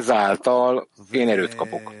 akkor ezáltal én erőt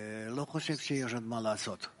kapok.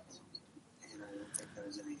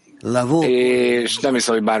 És nem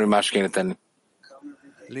hiszem, hogy bármi más kéne tenni.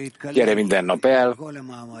 Gyere minden nap el,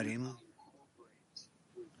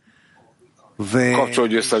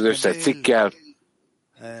 kapcsolódj össze az összes cikkel,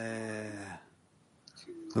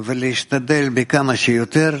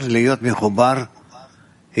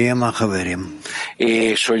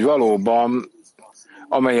 és hogy valóban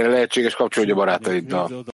amennyire lehetséges kapcsolódj a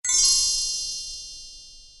barátaiddal.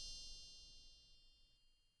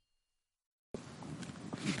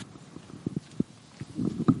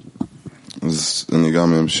 אז אני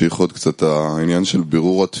גם אמשיך עוד קצת העניין של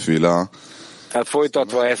בירור התפילה. Tehát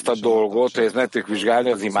folytatva ezt a dolgot, hogy ezt ne tudjuk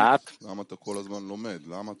vizsgálni az imát. למה אתה כל הזמן לומד?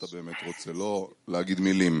 למה אתה באמת רוצה לא להגיד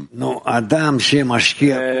מילים?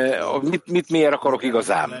 Mit miért akarok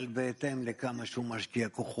igazán?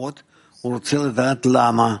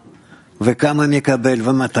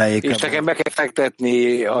 És nekem be kell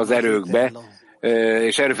fektetni az erőkbe,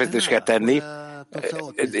 és erőfeszítést kell tenni,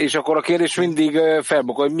 és akkor a kérdés mindig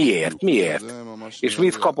felbukol, hogy miért? És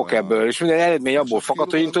mit kapok ebből? És minden eredmény abból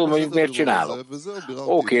fakad, hogy én tudom, hogy miért csinálok.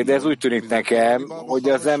 Oké, de ez úgy tűnik nekem, hogy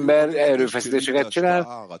az ember erőfeszítéseket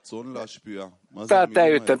csinál. Tehát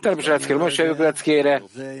eljöttem termés leckére, most jövök leckére,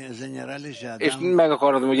 és meg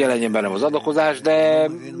akarom, hogy jelenjen bennem az adakozás, de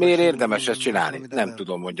miért érdemes ezt csinálni? Nem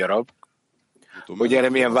tudom, mondja Rab. Hogy erre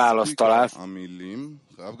milyen választ találsz.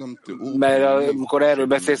 Mert amikor erről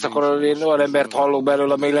beszélsz, akkor én olyan embert hallok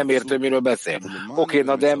belőle, amely nem értő, miről beszél. Oké,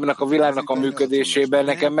 na de ennek a világnak a működésében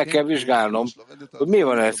nekem meg kell vizsgálnom, hogy mi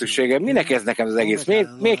van erre szükségem, minek ez nekem az egész,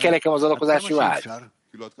 miért kell nekem az adakozási vágy?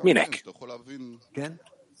 Minek?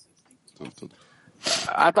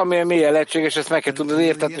 Hát amilyen milyen lehetséges, ezt meg kell tudnod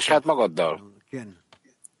értetni saját magaddal.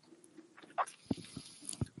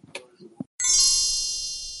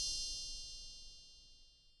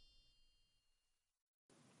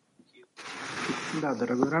 Да,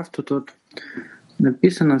 дорогой Раф, тут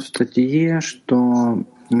написано в статье, что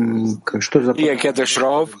за... Ilyen kedves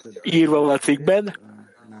Rav, írva van a cikkben,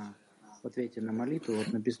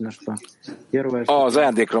 az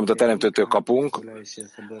ajándékra, amit a teremtőtől kapunk,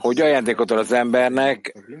 hogy ajándékot ad az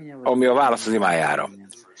embernek, ami a válasz az imájára.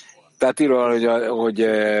 Tehát írva, hogy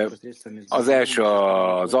az első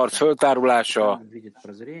az arc föltárulása,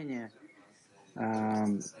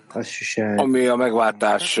 ami a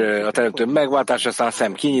megváltás, a teremtő megváltása, aztán a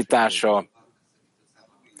szem kinyitása.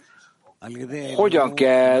 Hogyan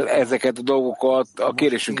kell ezeket a dolgokat a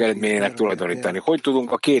kérésünk eredményének tulajdonítani? Hogy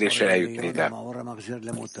tudunk a kéréssel eljutni ide?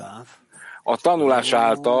 A tanulás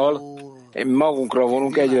által magunkra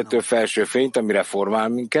vonunk egyre több felső fényt, ami reformál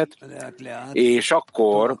minket, és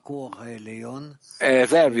akkor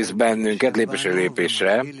ez elvisz bennünket lépésről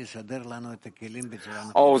lépésre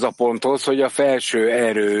ahhoz a ponthoz, hogy a felső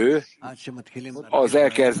erő az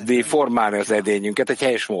elkezdi formálni az edényünket egy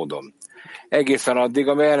helyes módon. Egészen addig,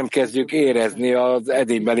 amíg el nem kezdjük érezni az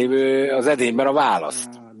edényben a választ.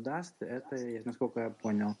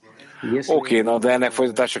 Oké, na, de ennek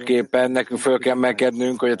folytatásaképpen nekünk föl kell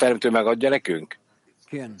emelkednünk, hogy a teremtő megadja nekünk?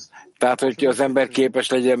 Tehát, hogy az ember képes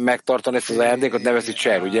legyen megtartani ezt az ajándékot, ne veszít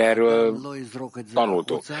se el, ugye erről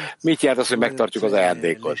tanultunk. Mit jelent az, hogy megtartjuk az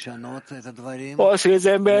ajándékot? Az, hogy az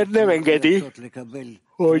ember nem engedi,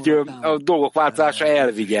 hogy a dolgok változása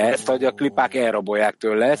elvigye ezt, hogy a klipák elrabolják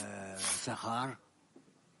tőle ezt,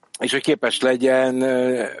 és hogy képes legyen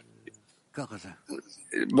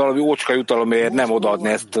valami ócska jutalomért nem odaadni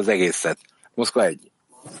ezt az egészet. Moszkva 1.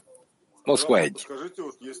 Moszkva 1.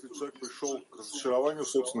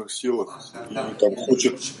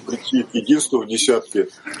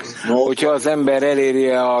 Hogyha az ember eléri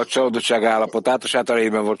a csalódottság állapotát, a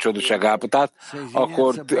sátorében volt csalódottság állapotát,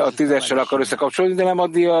 akkor a 10-essel akar összekapcsolódni, de nem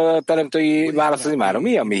adni a teremtői választ az imára.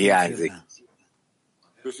 Mi, ami hiányzik?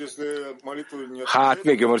 Hát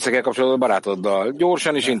még jobban össze kell kapcsolódni a barátoddal.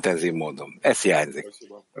 Gyorsan és intenzív módon. Ez hiányzik.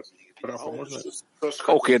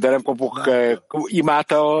 Oké, de nem kapok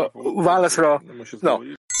imát a válaszra. No.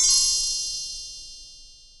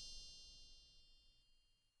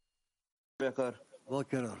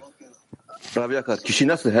 Rabbi Akar, kişi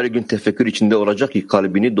nasıl her gün tefekkür içinde olacak ki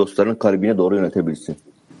kalbini dostların kalbine doğru yönetebilsin?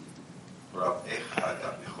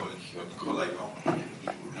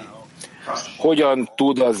 Hogyan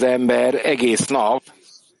tud az ember egész nap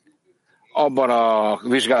abban a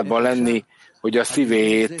vizsgálatban lenni, hogy a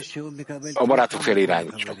szívét a barátok felé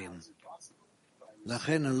irányítsa?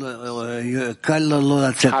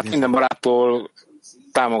 Hát minden baráttól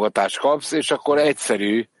támogatást kapsz, és akkor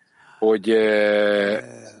egyszerű, hogy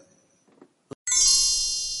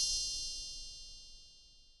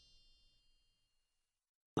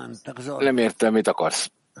nem értem, mit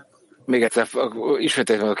akarsz. Még egyszer,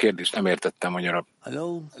 ismételjük meg a kérdést, nem értettem magyarul.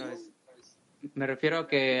 Me refiero a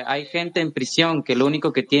que hay gente en prisión que lo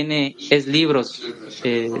único que tiene es libros,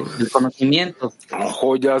 el conocimiento.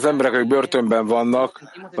 Hogy az emberek, akik börtönben vannak,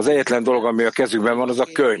 az egyetlen dolog, ami a kezükben van, az a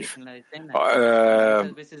könyv.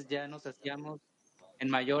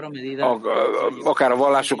 Akár a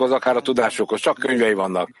vallásokhoz, akár a tudásokhoz, csak könyvei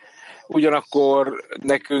vannak. Ugyanakkor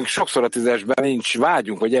nekünk sokszor a 10-esben nincs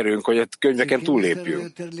vágyunk, vagy erőnk, hogy a könyveken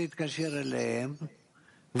túllépjünk.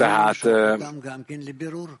 Tehát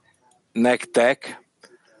nektek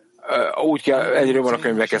úgy kell, egyre jobban a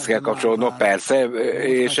könyvekhez kell kapcsolódnod, persze,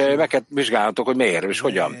 és meg kell vizsgálnatok, hogy miért és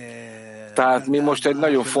hogyan. Tehát mi most egy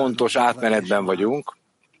nagyon fontos átmenetben vagyunk,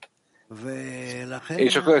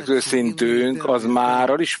 és a következő szintünk az már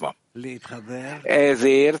a lisma.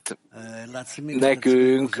 Ezért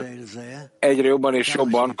nekünk egyre jobban és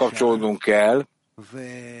jobban kapcsolódnunk kell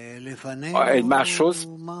egymáshoz,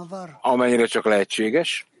 amennyire csak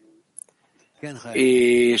lehetséges,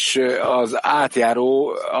 és az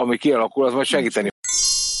átjáró, ami kialakul, az majd segíteni.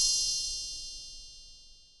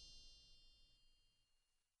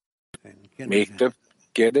 Még több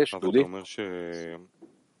kérdés, Rudi?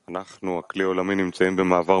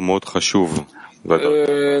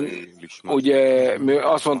 Ugye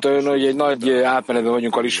azt mondta ön, hogy egy nagy átmenetben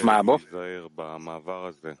vagyunk a lismába.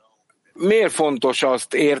 Miért fontos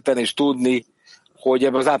azt érteni és tudni, hogy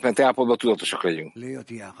ebben az átmeneti állapotban tudatosak legyünk?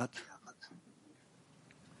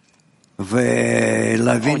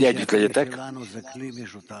 Hogy együtt legyetek,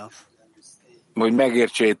 hogy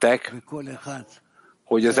megértsétek,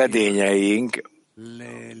 hogy az edényeink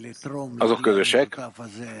azok közösek,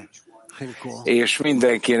 és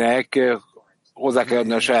mindenkinek hozzá kell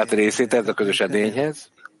adni a saját részét ez a közös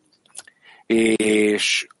edényhez,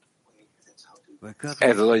 és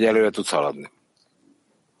ez az, hogy előre tudsz haladni.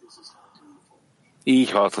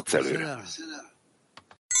 Így haladhatsz előre.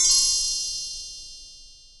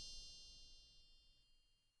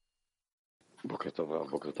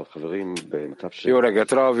 Jó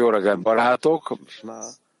reggelt, Rav, jó reggelt, barátok!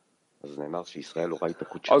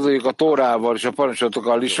 Azok a Tórával és a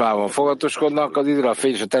parancsolatokkal lismában fogatoskodnak, az Izrael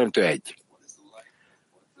fény és a teremtő egy.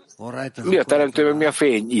 Mi a teremtő, meg mi a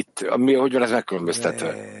fény itt? Hogy van ez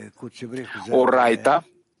megkülönböztetve? Orrájta,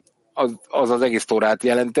 az egész Tórát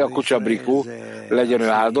jelenti, a Kucsabriku, legyen ő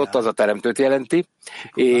áldott, az a teremtőt jelenti,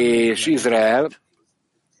 és Izrael,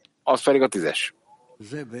 az pedig a 10-es,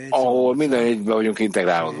 ahol minden egyben vagyunk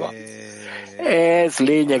integrálódva. Ez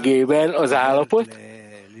lényegében az állapot,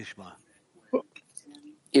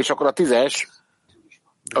 és akkor a 10-es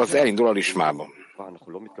az elindul a lismában.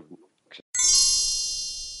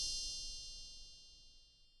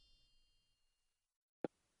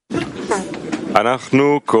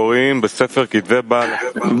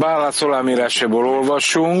 Bál HaSolam írásából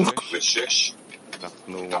olvasunk.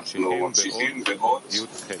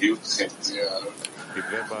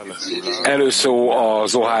 Előszó a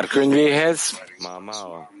Zohár könyvéhez.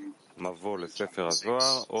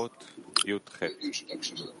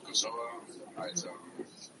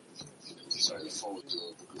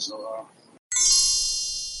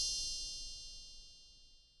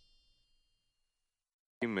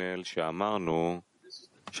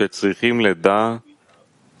 שצריכים לדע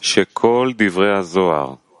שכל דברי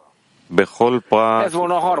הזוהר Ez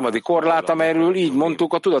volna a harmadik korlát, amelyről így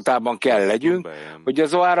mondtuk, a tudatában kell legyünk, hogy a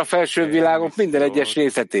Zohár a felső világok minden egyes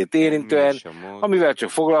részletét érintően, amivel csak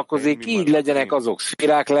foglalkozik, így legyenek azok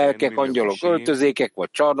szférák, lelkek, angyalok, öltözékek vagy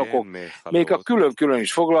csarnokok, még a külön-külön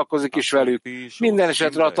is foglalkozik is velük, minden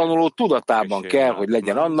esetre a tanuló tudatában kell, hogy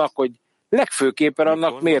legyen annak, hogy legfőképpen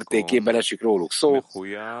annak mértékében esik róluk szó,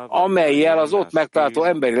 amellyel az ott megtalálható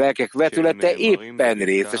emberi lelkek vetülete éppen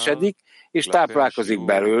részesedik, és táplálkozik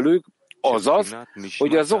belőlük, azaz,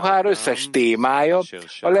 hogy a Zohár összes témája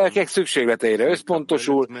a lelkek szükségleteire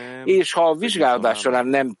összpontosul, és ha a vizsgálódás során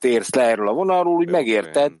nem térsz le erről a vonalról, úgy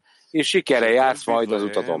megérted, és sikerre jársz majd az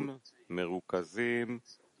utadon.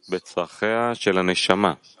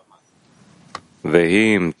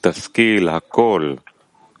 ואם תשכיל הכל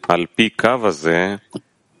על פי קו הזה,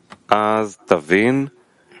 אז תבין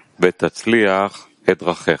ותצליח את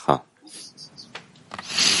דרכיך.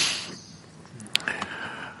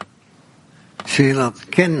 שאלה,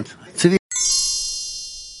 כן, צבי.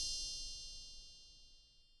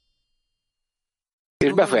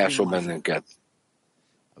 És befolyásol bennünket.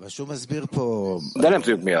 De nem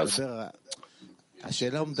tudjuk mi az.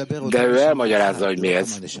 De ő elmagyarázza, hogy mi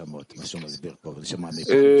ez.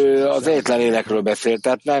 Ő az egyetlen lélekről beszél,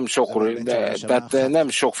 tehát nem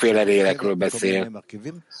sokféle lélekről beszél,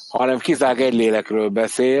 hanem kizárólag egy lélekről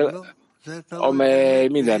beszél, amely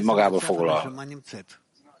mindent magába foglal.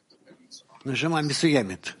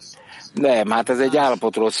 Nem, hát ez egy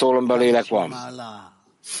állapotról szól, amiben a lélek van.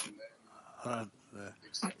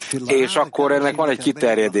 És akkor ennek van egy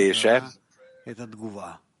kiterjedése,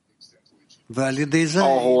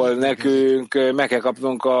 ahol nekünk meg kell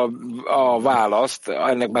kapnunk a választ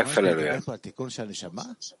ennek megfelelően.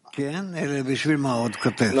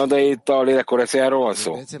 Na de itt a lélekkorrekciáról van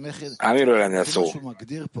szó. Hát miről lenne szó?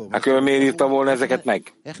 Hát különben miért írtam volna ezeket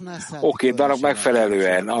meg? Oké, de annak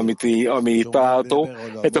megfelelően, ami itt található,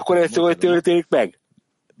 ez a korrekció hogy történik meg?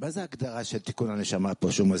 Tehát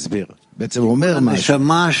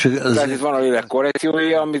itt van a lélek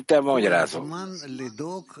korrekciója, amit te magyarázom.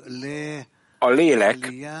 A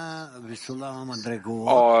lélek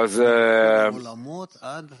az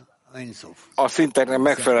a szinteknek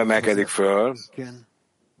megfelelően emelkedik föl,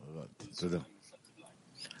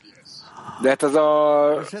 de hát ez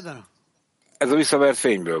a visszavert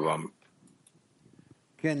fényből van.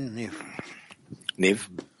 Niv.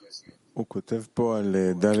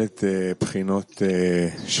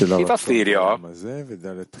 Itt azt írja,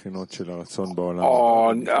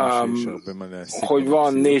 hogy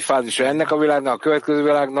van 4 fázisa ennek a világnak, a következő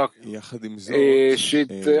világnak, és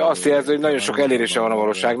itt azt jelzi, hogy nagyon sok elérése van a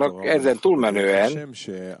valóságnak. Ezen túlmenően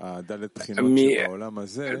mi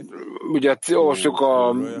ugye olvastuk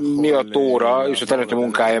mi a Tóra és a teremtő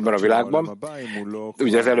munkája ebben a világban,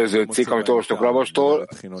 ugye az előző cikk, amit olvastuk Rabostól,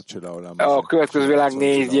 a következő világ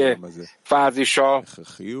 4 fázisa,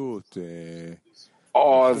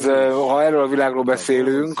 az, ha erről a világról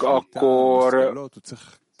beszélünk, akkor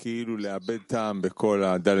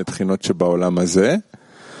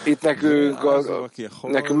itt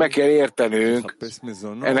nekünk meg kell értenünk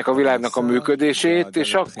ennek a világnak a működését,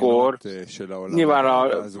 és akkor nyilván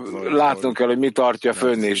látnunk kell, hogy mi tartja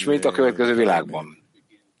fönn és mit a következő világban.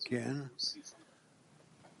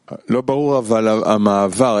 לא ברור אבל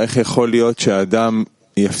המעבר, איך יכול להיות שהאדם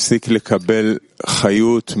יפסיק לקבל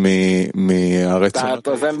חיות מהרצונות. Tehát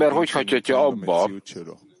az ember hogy hagyhatja abba,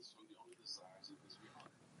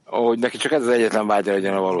 hogy neki csak ez az egyetlen vágya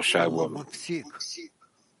legyen a valóságban?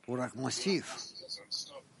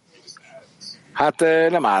 Hát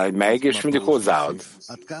nem áll meg, és mindig hozzáad.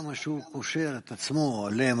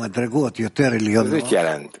 Ez mit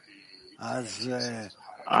jelent?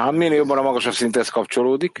 Minél jobban a magasabb szinthez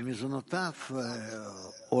kapcsolódik,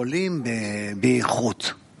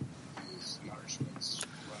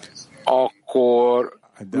 akkor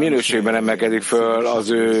minőségben emelkedik föl az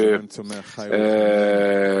ő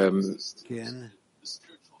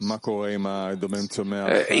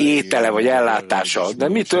étele vagy ellátása. De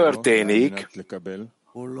mi történik?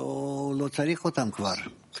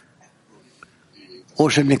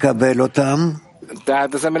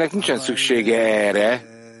 Tehát az embernek nincsen szüksége erre,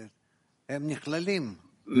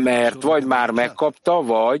 mert vagy már megkapta,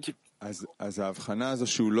 vagy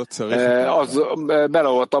az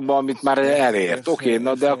beleolvat abba, amit már elért. Oké,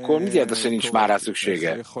 na de akkor mit jelent az, hogy nincs már rá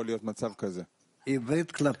szüksége?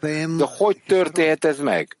 De hogy történhet ez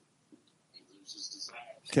meg?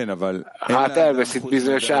 Hát elveszít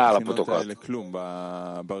bizonyos állapotokat.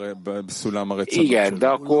 Igen, de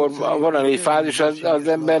akkor van a 4 fázis, az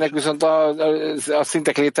embernek viszont a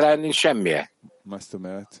szintek létrán nincs semmije.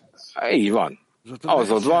 Így van.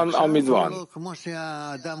 azod van, amit van.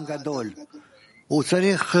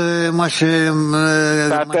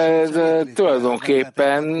 Tehát ez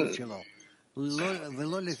tulajdonképpen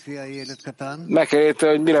meg kell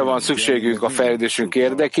érteni, hogy mire van szükségünk a fejlődésünk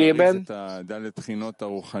érdekében.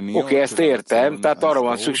 Oké, ezt értem, tehát arra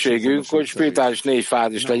van szükségünk, hogy spirituális 4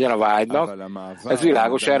 fázis legyen a vágynak. Ez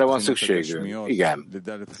világos, erre van szükségünk. Igen.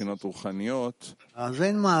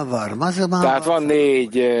 Tehát van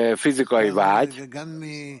 4 fizikai vágy,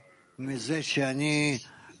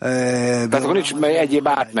 tehát akkor nincs egyéb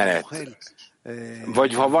átmenet.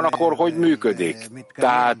 Vagy ha van, akkor hogy működik?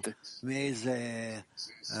 Tehát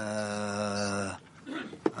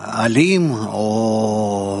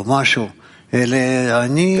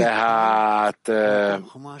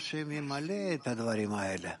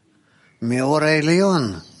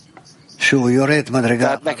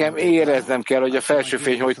tehát nekem éreznem kell, hogy a felső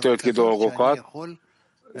fény hogy tölt ki dolgokat,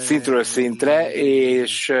 szintről szintre,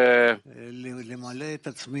 és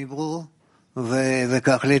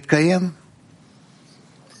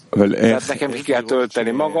tehát nekem ki kell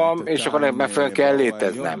tölteni magam, és akkor nekem megfelelően kell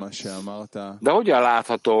léteznem. De hogyan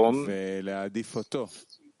láthatom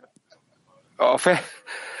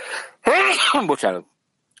bocsánat,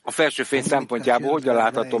 a felső fény szempontjából hogyan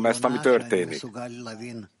láthatom ezt, ami történik?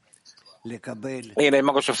 Én egy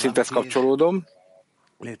magasabb szinthez kapcsolódom,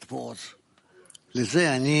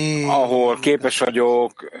 ahol képes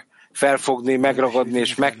vagyok felfogni, megragadni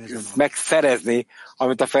és megszerezni,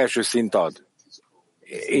 amit a felső szint ad.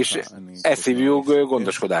 És ezt hívjuk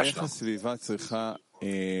gondoskodásnak.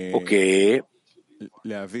 Oké.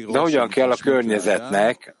 De hogyan kell a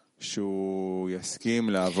környezetnek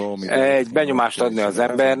egy benyomást adni az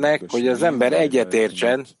embernek, hogy az ember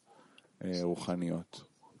egyetértsen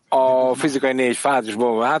a fizikai 4 fázisból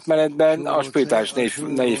való átmenetben, a spirituális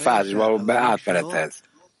 4 fázisból való átmenethez.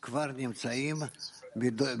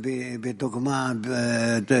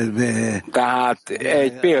 Tehát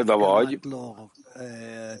egy példa vagy,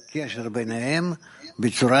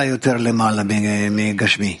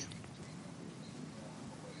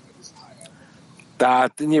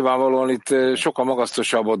 tehát nyilvánvalóan itt sokkal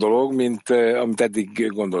magasztosabb a dolog, mint amit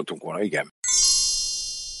eddig gondoltunk volna. Igen.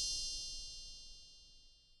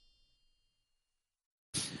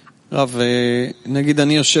 רב, נגיד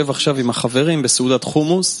אני יושב עכשיו עם החברים בסעודת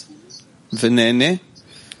חומוס ונהנה,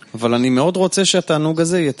 אבל אני מאוד רוצה שהתענוג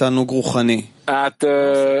הזה יהיה תענוג רוחני. Hát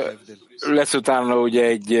lesz utána ugye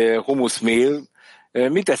egy humusz meal.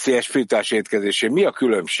 Mit teszi egy spirituális étkezésé? Mi a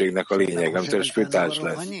különbségnek a lényeg, amitől spirituális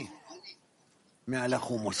lesz?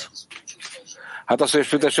 Hát azt, hogy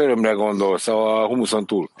spirituális örömre gondolsz a humuszon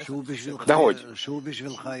túl. De hogy?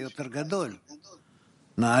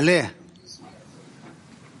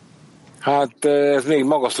 Hát ez még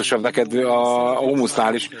magasztosabb neked a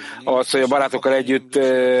humusznál is, az, hogy a barátokkal együtt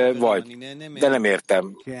vagy. De nem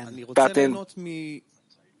értem.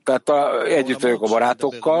 Tehát együtt vagyok a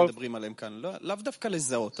barátokkal.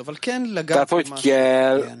 Tehát hogy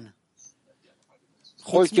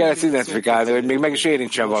kell ezt identifikálni, hogy még meg is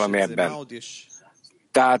érintsen valami ebben.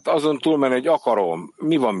 Tehát azon túlmenő, hogy akarom.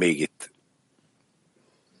 Mi van még itt?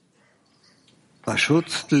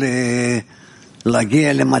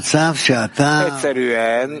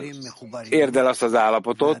 Egyszerűen érd el azt az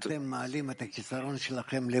állapotot,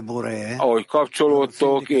 ahogy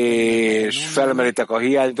kapcsolódtok, és felemelitek a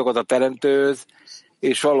hiánytokat a teremtőhöz,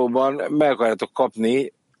 és valóban meg akarjátok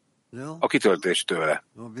kapni a kitöltést tőle.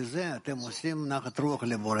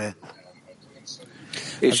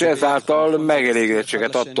 És ezáltal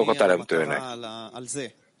megelégedettséget adtok a teremtőnek.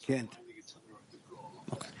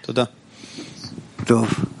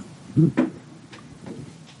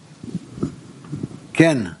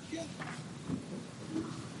 כן.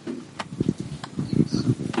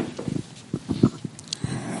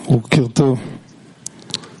 בוקר טוב.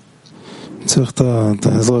 צריך את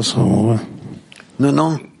העזרה שלך, מורה.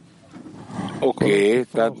 נו. אוקיי.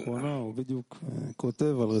 האחרונה הוא בדיוק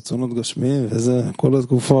כותב על רצונות גשמיים, וזה כל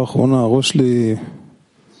התקופה האחרונה, הראש שלי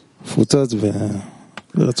מפוצץ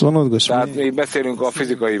ברצונות גשמיים. Tehát még beszélünk a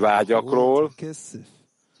fizikai vágyakról.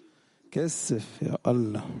 כסף, יא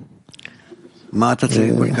אללה. מה אתה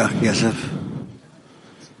צריך כל כך כסף?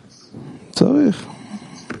 צריך.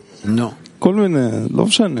 No. כל מיני, לא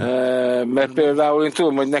משנה. Mert például én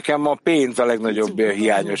tudom, hogy nekem a pénz a legnagyobb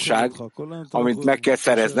hiányosság, amit meg kell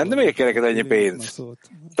szereznem, de miért kell neked ennyi pénz?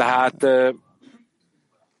 Tehát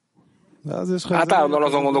hát állandóan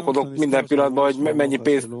azon gondolkodok minden pillanatban, hogy mennyi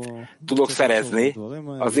pénzt tudok szerezni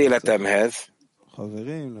az életemhez.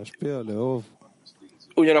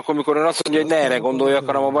 ugyanakkor, amikor ön azt mondja, hogy ne erre gondoljak,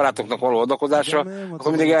 hanem a barátoknak való adakozásra,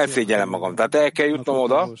 akkor mindig elszégyellem magam. Tehát el kell jutnom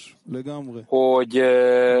oda, hogy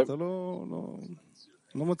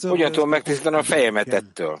hogyan tudom megtisztítani a fejemet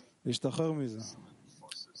ettől.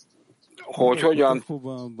 Hogy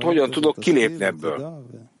hogyan tudok kilépni ebből.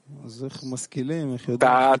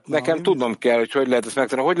 Tehát nekem tudnom kell, hogy lehet ezt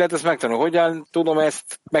megtenni. Hogy lehet ezt megtenni? Hogyan tudom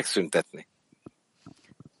ezt megszüntetni?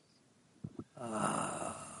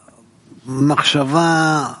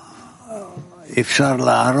 מחשבה אפשר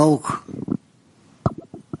להרוג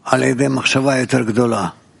על ידי מחשבה יותר גדולה.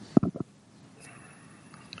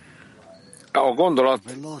 A gondolat,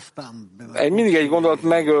 mindig egy gondolat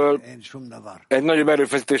megöl egy nagyobb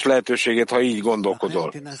erőfeszítés lehetőségét, ha így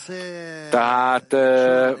gondolkodol. Tehát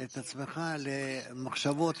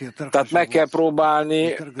meg kell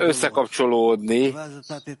próbálni összekapcsolódni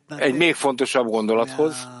egy még fontosabb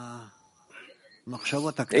gondolathoz,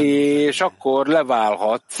 és akkor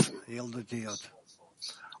leválhatsz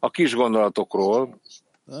a kis gondolatokról.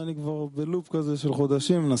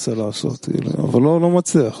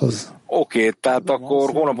 Oké, tehát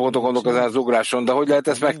akkor hónapokon gondolkozás az ugráson, de hogy lehet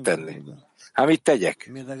ezt megtenni? Hát mit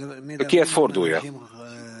tegyek? Kihez forduljak?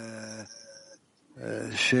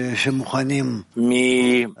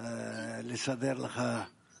 Mi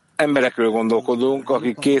emberekről gondolkodunk,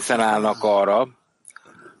 akik készen állnak arra,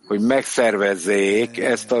 hogy megszervezzék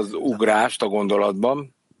ezt az ugrást a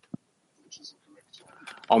gondolatban,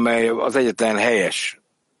 amely az egyetlen helyes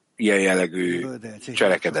ilyen jellegű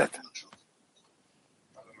cselekedet.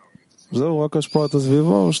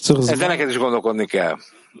 Ezzel neked is gondolkodni kell.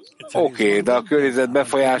 Oké, de a környezet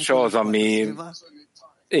befolyása az,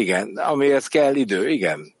 amihez kell idő,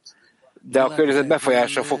 igen. De a környezet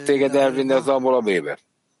befolyása fog téged elvinni az A-ból a B-be.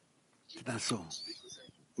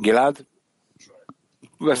 Gilad?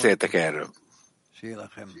 Beszéltek erről.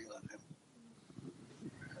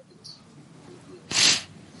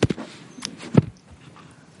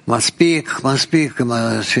 מספיק עם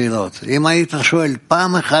השאלות. אם היית שואל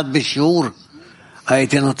פעם אחת בשיעור,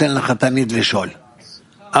 הייתי נותן לך תמיד לשאול.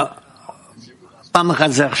 פעם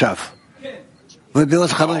אחת זה עכשיו. ובעוד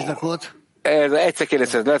 5 דקות? Egyszer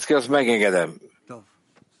kérdezted, Lecki, azt megengedem.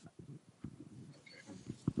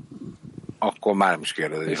 Akkor már nem is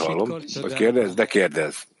kérdezni, hallom. Hogy kérdez, de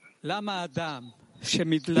kérdez.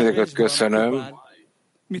 Mindeket köszönöm.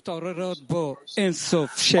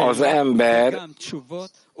 Az ember,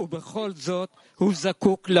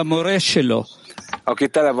 aki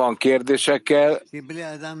tele van kérdésekkel,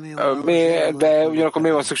 de ugyanakkor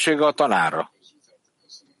mi van szüksége a tanárra?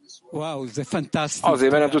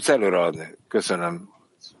 Azért, mert nem tudsz előreadni. Köszönöm.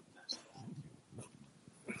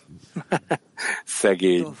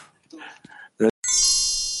 Szegény.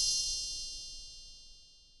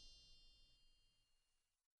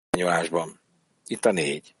 Itt a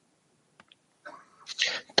 4.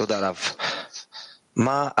 תודה רב.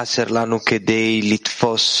 מה חסר לנו כדי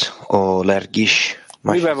לתפוס או להרגיש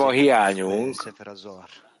miben van hiányunk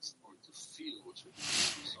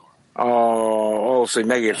ahhoz, hogy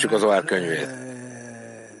megértsük az Zohar könyvét?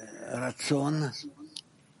 רצון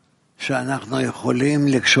שאנחנו יכולים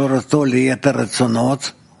לקשור אותו ליתר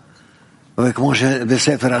רצונות, וכמו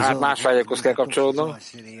שבספר הזוהר más vágyakhoz kell kapcsolódnom,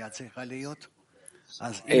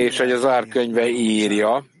 és hogy az Zohar könyve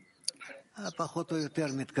írja,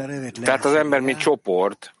 tehát az ember, mint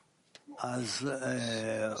csoport,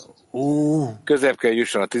 közebb kell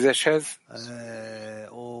jusson a 10-eshez,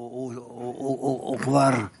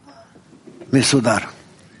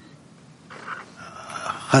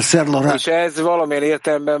 és ez valamilyen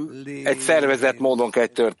értelemben egy szervezett módon kell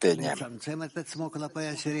történjen.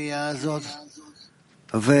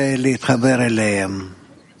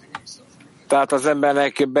 Tehát az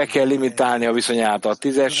embernek be kell limitálni a viszonyát a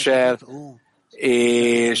 10-essel,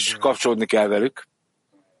 és kapcsolódni kell velük,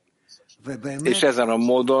 és ezen a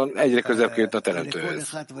módon egyre közelebb kell jutni a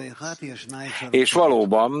Teremtőhöz. És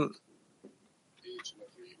valóban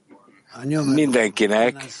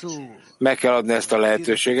mindenkinek meg kell adni ezt a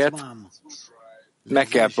lehetőséget, meg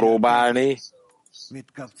kell próbálni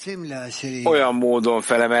olyan módon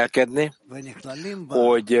felemelkedni,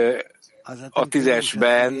 hogy a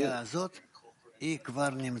 10-esben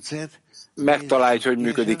megtaláljuk, hogy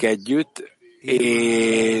működik együtt,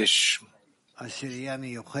 és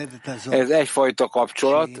ez egyfajta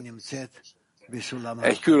kapcsolat,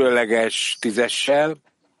 egy különleges 10-essel,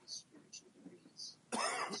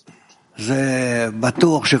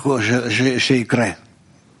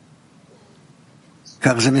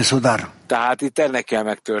 tehát itt ennek kell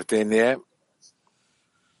megtörténnie.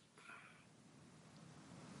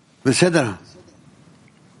 בסדר?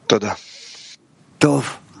 תודה. טוב,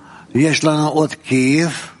 יש לנו עוד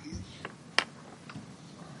Киев.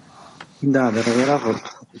 Да, дорогой Раф, вот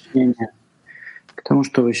к тому,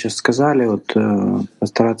 что вы сейчас сказали, вот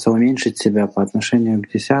постараться уменьшить себя по отношению к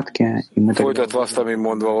десятке, и мы Folytatva azt, ami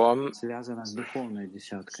mondva van. связано с духовной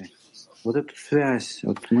десяткой. Вот эту связь,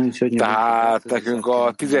 вот мы сегодня... Tehát nekünk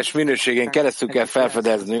a 10-es minőségén keresztül kell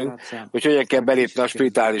felfedeznünk, hogy hogyan kell belépni a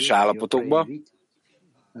spirituális állapotokba.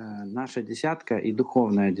 Наша десятка и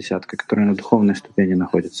духовная десятка, которая на духовной ступени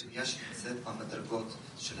находится.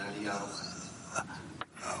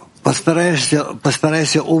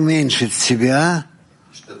 Постарайся уменьшить себя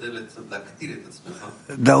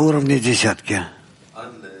до уровня десятки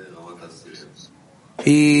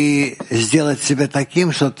и сделать себя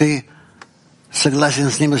таким, что ты согласен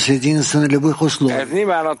с ним соединиться на любых условиях. Ez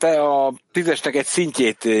nyilván a 10-esnek egy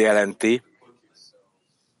szintjét jelenti.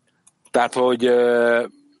 Tehát, hogy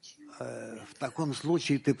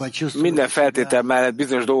minden feltétel mellett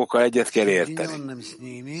bizonyos dolgokkal egyet kell érteni.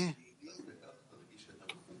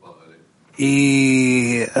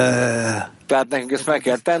 Tehát nekünk ezt meg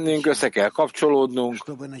kell tennünk, össze kell kapcsolódnunk.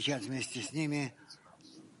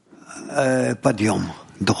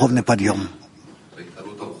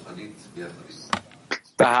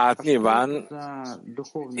 Tehát nyilván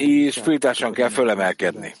így spirituálisan kell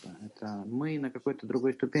fölemelkedni.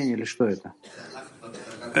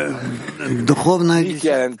 Mit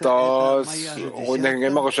jelent az, hogy nekünk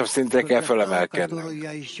egy magasabb szintre kell fölemelkedni?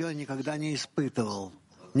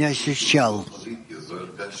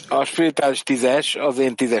 A spirituális 10-es, az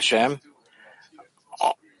én 10-esem,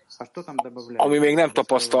 ami még nem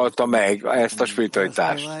tapasztalta meg ezt a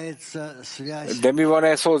spiritualitást. De mi van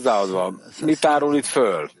ez hozzáadva? Mit árul itt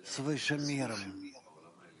föl?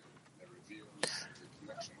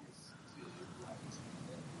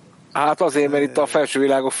 Hát azért, mert itt a felső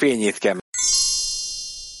világok fényét kell.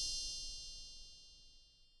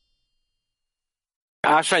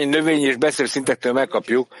 Ásványi, növényi és beszélő szintektől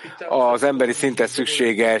megkapjuk az emberi szinten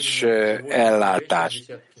szükséges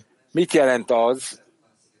ellátást. Mit jelent az,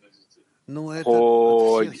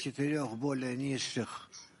 hogy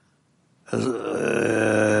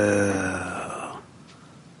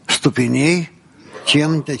ступеней,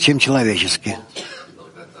 чем человеческий.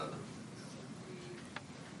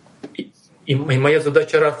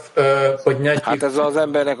 Hát ez az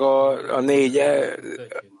embernek a 4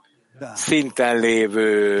 szinten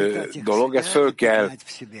lévő dolog, ezt föl kell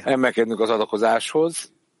emelkednünk az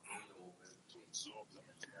adakozáshoz,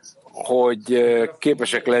 hogy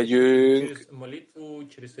képesek legyünk.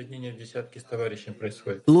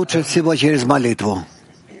 Лучше всего через молитву.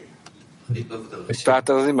 Tehát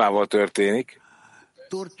ez az imával történik.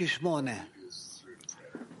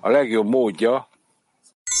 A legjobb módja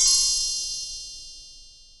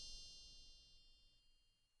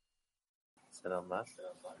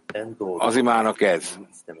az imának ez.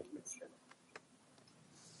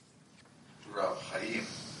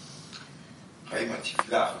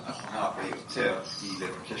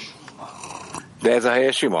 De ez a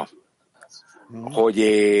helyes ima? Hogy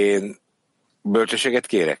én bölcsességet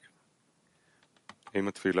kérek?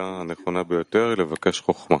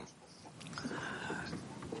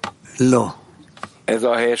 Ez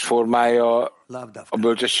a helyes formája a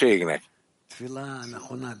bölcsességnek?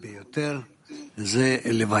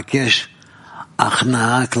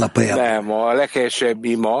 Nem, a leghelyesebb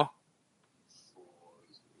ima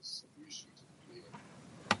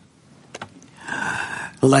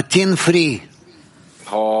Latin free.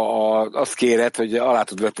 Ha azt kéred, hogy alá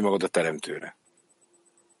tud vetni magad a teremtőre.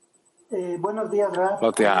 Buenos días, Raf.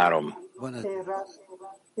 Latin 3.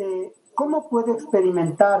 ¿Cómo puedo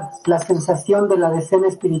experimentar la sensación de la decena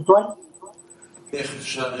espiritual?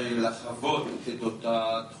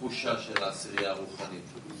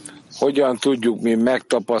 Hogyan tudjuk mi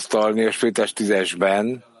megtapasztalni a spirituális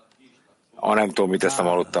 10-esben, nem tudom, mit ezt nem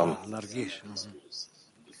hallottam.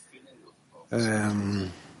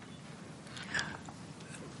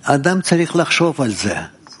 אדם צריך לחשוב על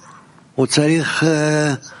זה. הוא צריך...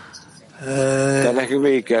 De nekünk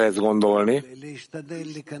végig kell ezt gondolni.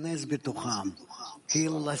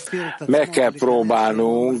 Meg kell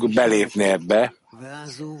próbálnunk belépni ebbe.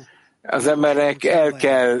 Az embernek el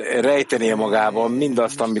kell rejtenie magában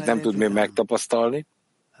mindazt, amit nem tud még megtapasztalni.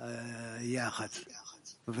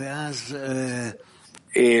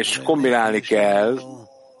 És kombinálni kell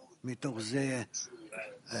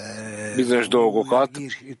bizonyos dolgokat,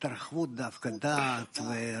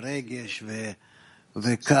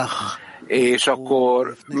 és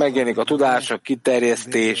akkor megjelenik a tudás, a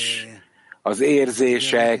kiterjesztés, az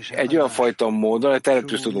érzések egy olyan fajta módon, hogy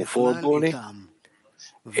teremtőhöz tudunk fordulni,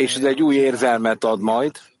 és ez egy új érzelmet ad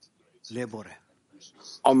majd,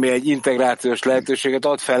 ami egy integrációs lehetőséget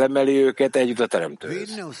ad, felemeli őket együtt a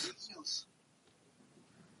Teremtőhöz.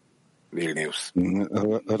 Вильнюс.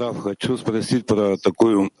 Раф, хочу спросить про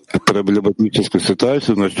такую проблематическую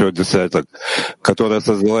ситуацию насчет десяток, которая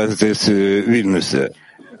создалась здесь в Вильнюсе.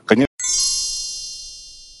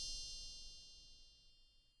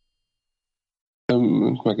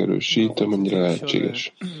 Megerősítem, mennyire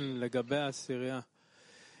lehetséges.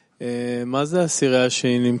 Én a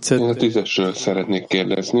 10-esről szeretnék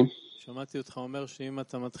kérdezni. A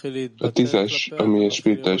 10-es, ami egy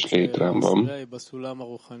spirituális létrán van,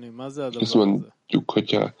 azt mondjuk,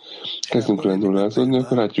 hogyha kezdünk rá nullázódni,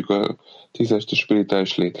 akkor látjuk a 10-est a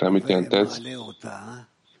spirituális létrán. Mit jelent ez?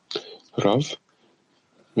 Rav,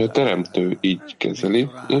 mi a teremtő így kezeli,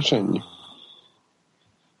 és ennyi.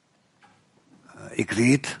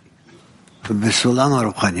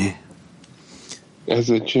 Ez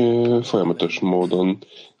egy folyamatos módon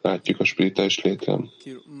látjuk a spirituális létrán.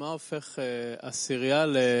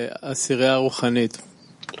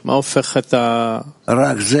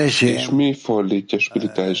 És mi fordítja a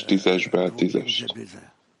spirituális 10-esbe a 10-est?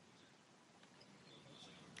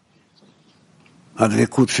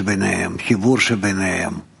 הדבקות שביניהם, חיבור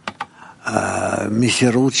שביניהם,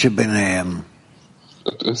 מסירות שביניהם.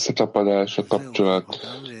 Összetapadás, a kapcsolat,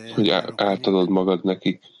 hogy átadod magad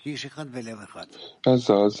nekik. Ez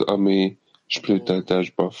az, ami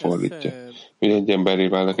spiritualitásban fordítja. Hogy egy emberré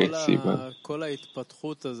válnak egy szívben.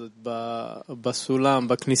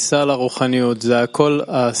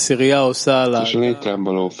 És a létrán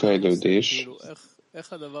való fejlődés, és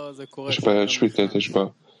a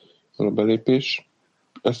spiritualitásban való belépés,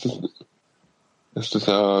 ezt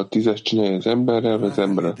a 10-es csinálja az emberrel, vagy az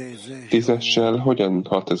ember a 10-essel, hogyan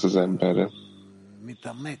hat ez az emberre?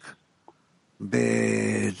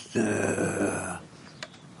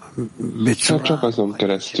 Csak azon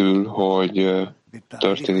keresztül, hogy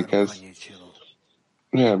történik ez,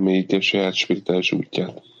 elmélyíti a saját spirituális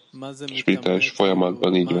útját. Spirituális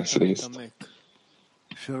folyamatban így vesz részt.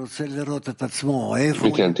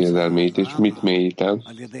 Mit jelenti az elmélyítés? Mit mélyít el?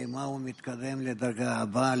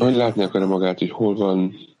 Hogy látni akarja magát, hogy hol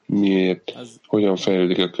van, miért, hogyan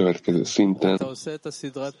fejlődik a következő szinten.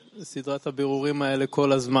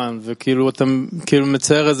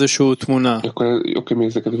 Akkor oké, mi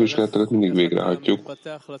ezeket a vizsgálatokat mindig végrehajtjuk.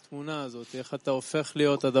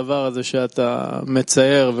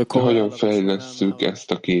 Hogyan fejlesszük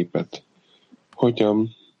ezt a képet?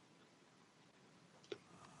 Hogyan?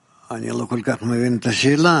 Én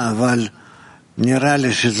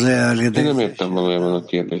nem értem valójában a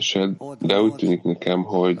kérdésed, de úgy tűnik nekem,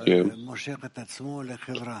 hogy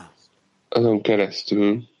azon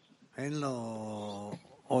keresztül,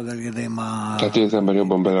 tehát az ember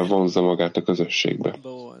jobban belevonzza magát a közösségbe.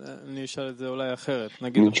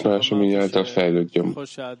 Nincs más, ami által fejlődjön.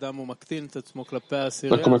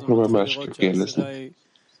 Akkor megpróbál másképp kérdezni.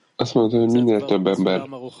 Azt mondod, hogy minél több ember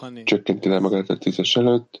csökkenti le magát a 10-es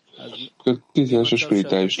előtt, a 10-es a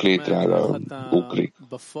spirituális létrára ugrik.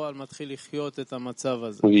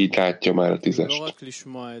 Hogy így látja már a 10-est.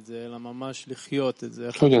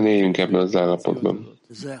 Hogyan éljünk ebben az állapotban?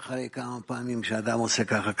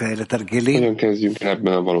 Hogyan kezdjünk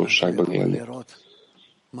ebben a valóságban élni?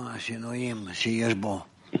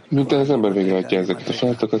 Miután az ember végrehajtja ezeket a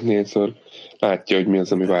feladatokat, négyszor látja, hogy mi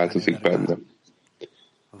az, ami változik benne.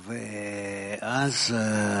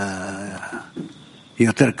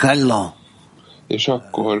 És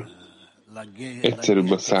akkor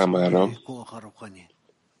egyszerűbb a számára,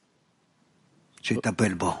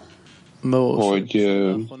 hogy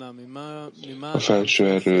a felső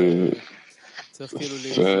erő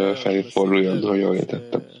felé forduljon, ha jól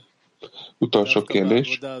értettem. Utolsó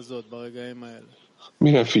kérdés.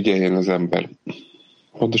 Mire figyeljen az ember?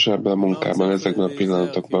 Pontosan ebben a munkában, ezekben a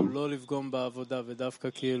pillanatokban.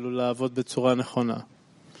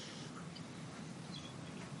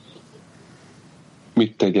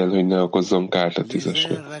 Mit tegyen, hogy ne okozzon kárt a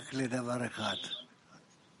 10-esnek?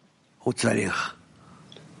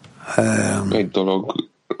 Egy dolog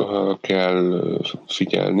kell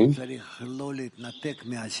figyelni,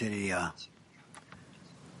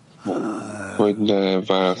 hogy ne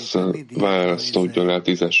választódjon el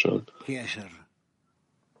 10-esről.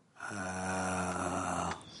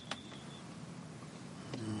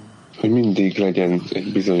 Hogy mindig legyen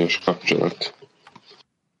egy bizonyos kapcsolat.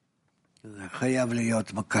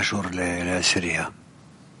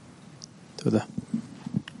 Tudom.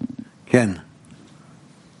 Ken.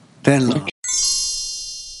 Tén lo.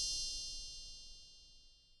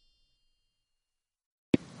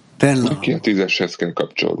 Neki a 10-eshez kell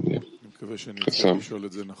kapcsolódnia. Köszönöm.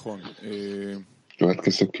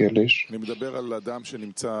 Következő kérdés.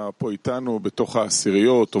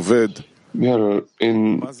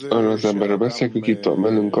 Én arról az emberről beszélek, aki itt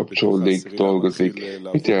velünk kapcsolódik, dolgozik.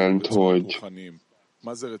 Mit jelent, hogy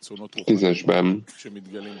 10-esben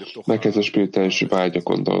megkezd a spirituális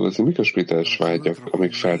vágyakon dolgozni? Mik a spirituális vágyak,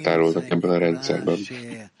 amik feltárulnak ebben a rendszerben?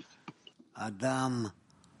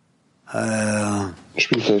 A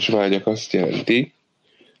spirituális vágyak azt jelenti,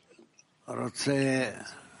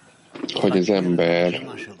 hogy az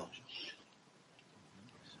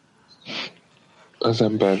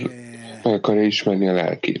ember meg akarja ismerni a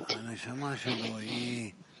lelkét.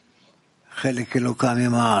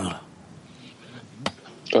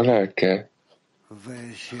 A lelke,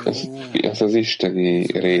 ez az isteni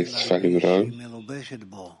rész felülről,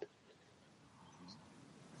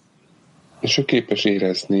 és ő képes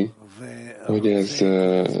érezni, hogy ez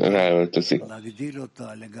ráöltözik.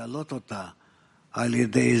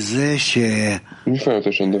 Mi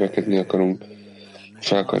folyamatosan növekedni akarunk,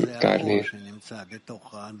 fel akarjuk tárni.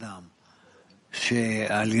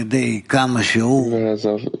 Mivel ez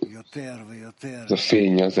a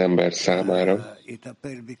fény az ember számára,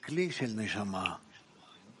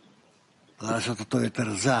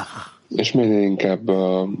 és minél inkább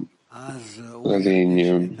a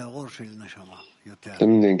lény, de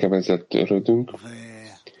minden inkább ezzel törődünk,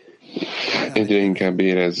 egyre inkább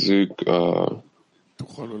érezzük a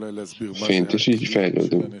fényt, és így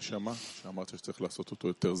fejlődünk.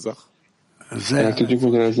 El tudjuk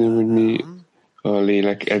magyarázni, hogy mi a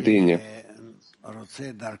lélek edénye?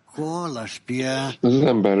 Az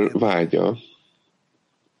ember vágya,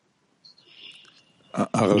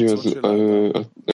 hogy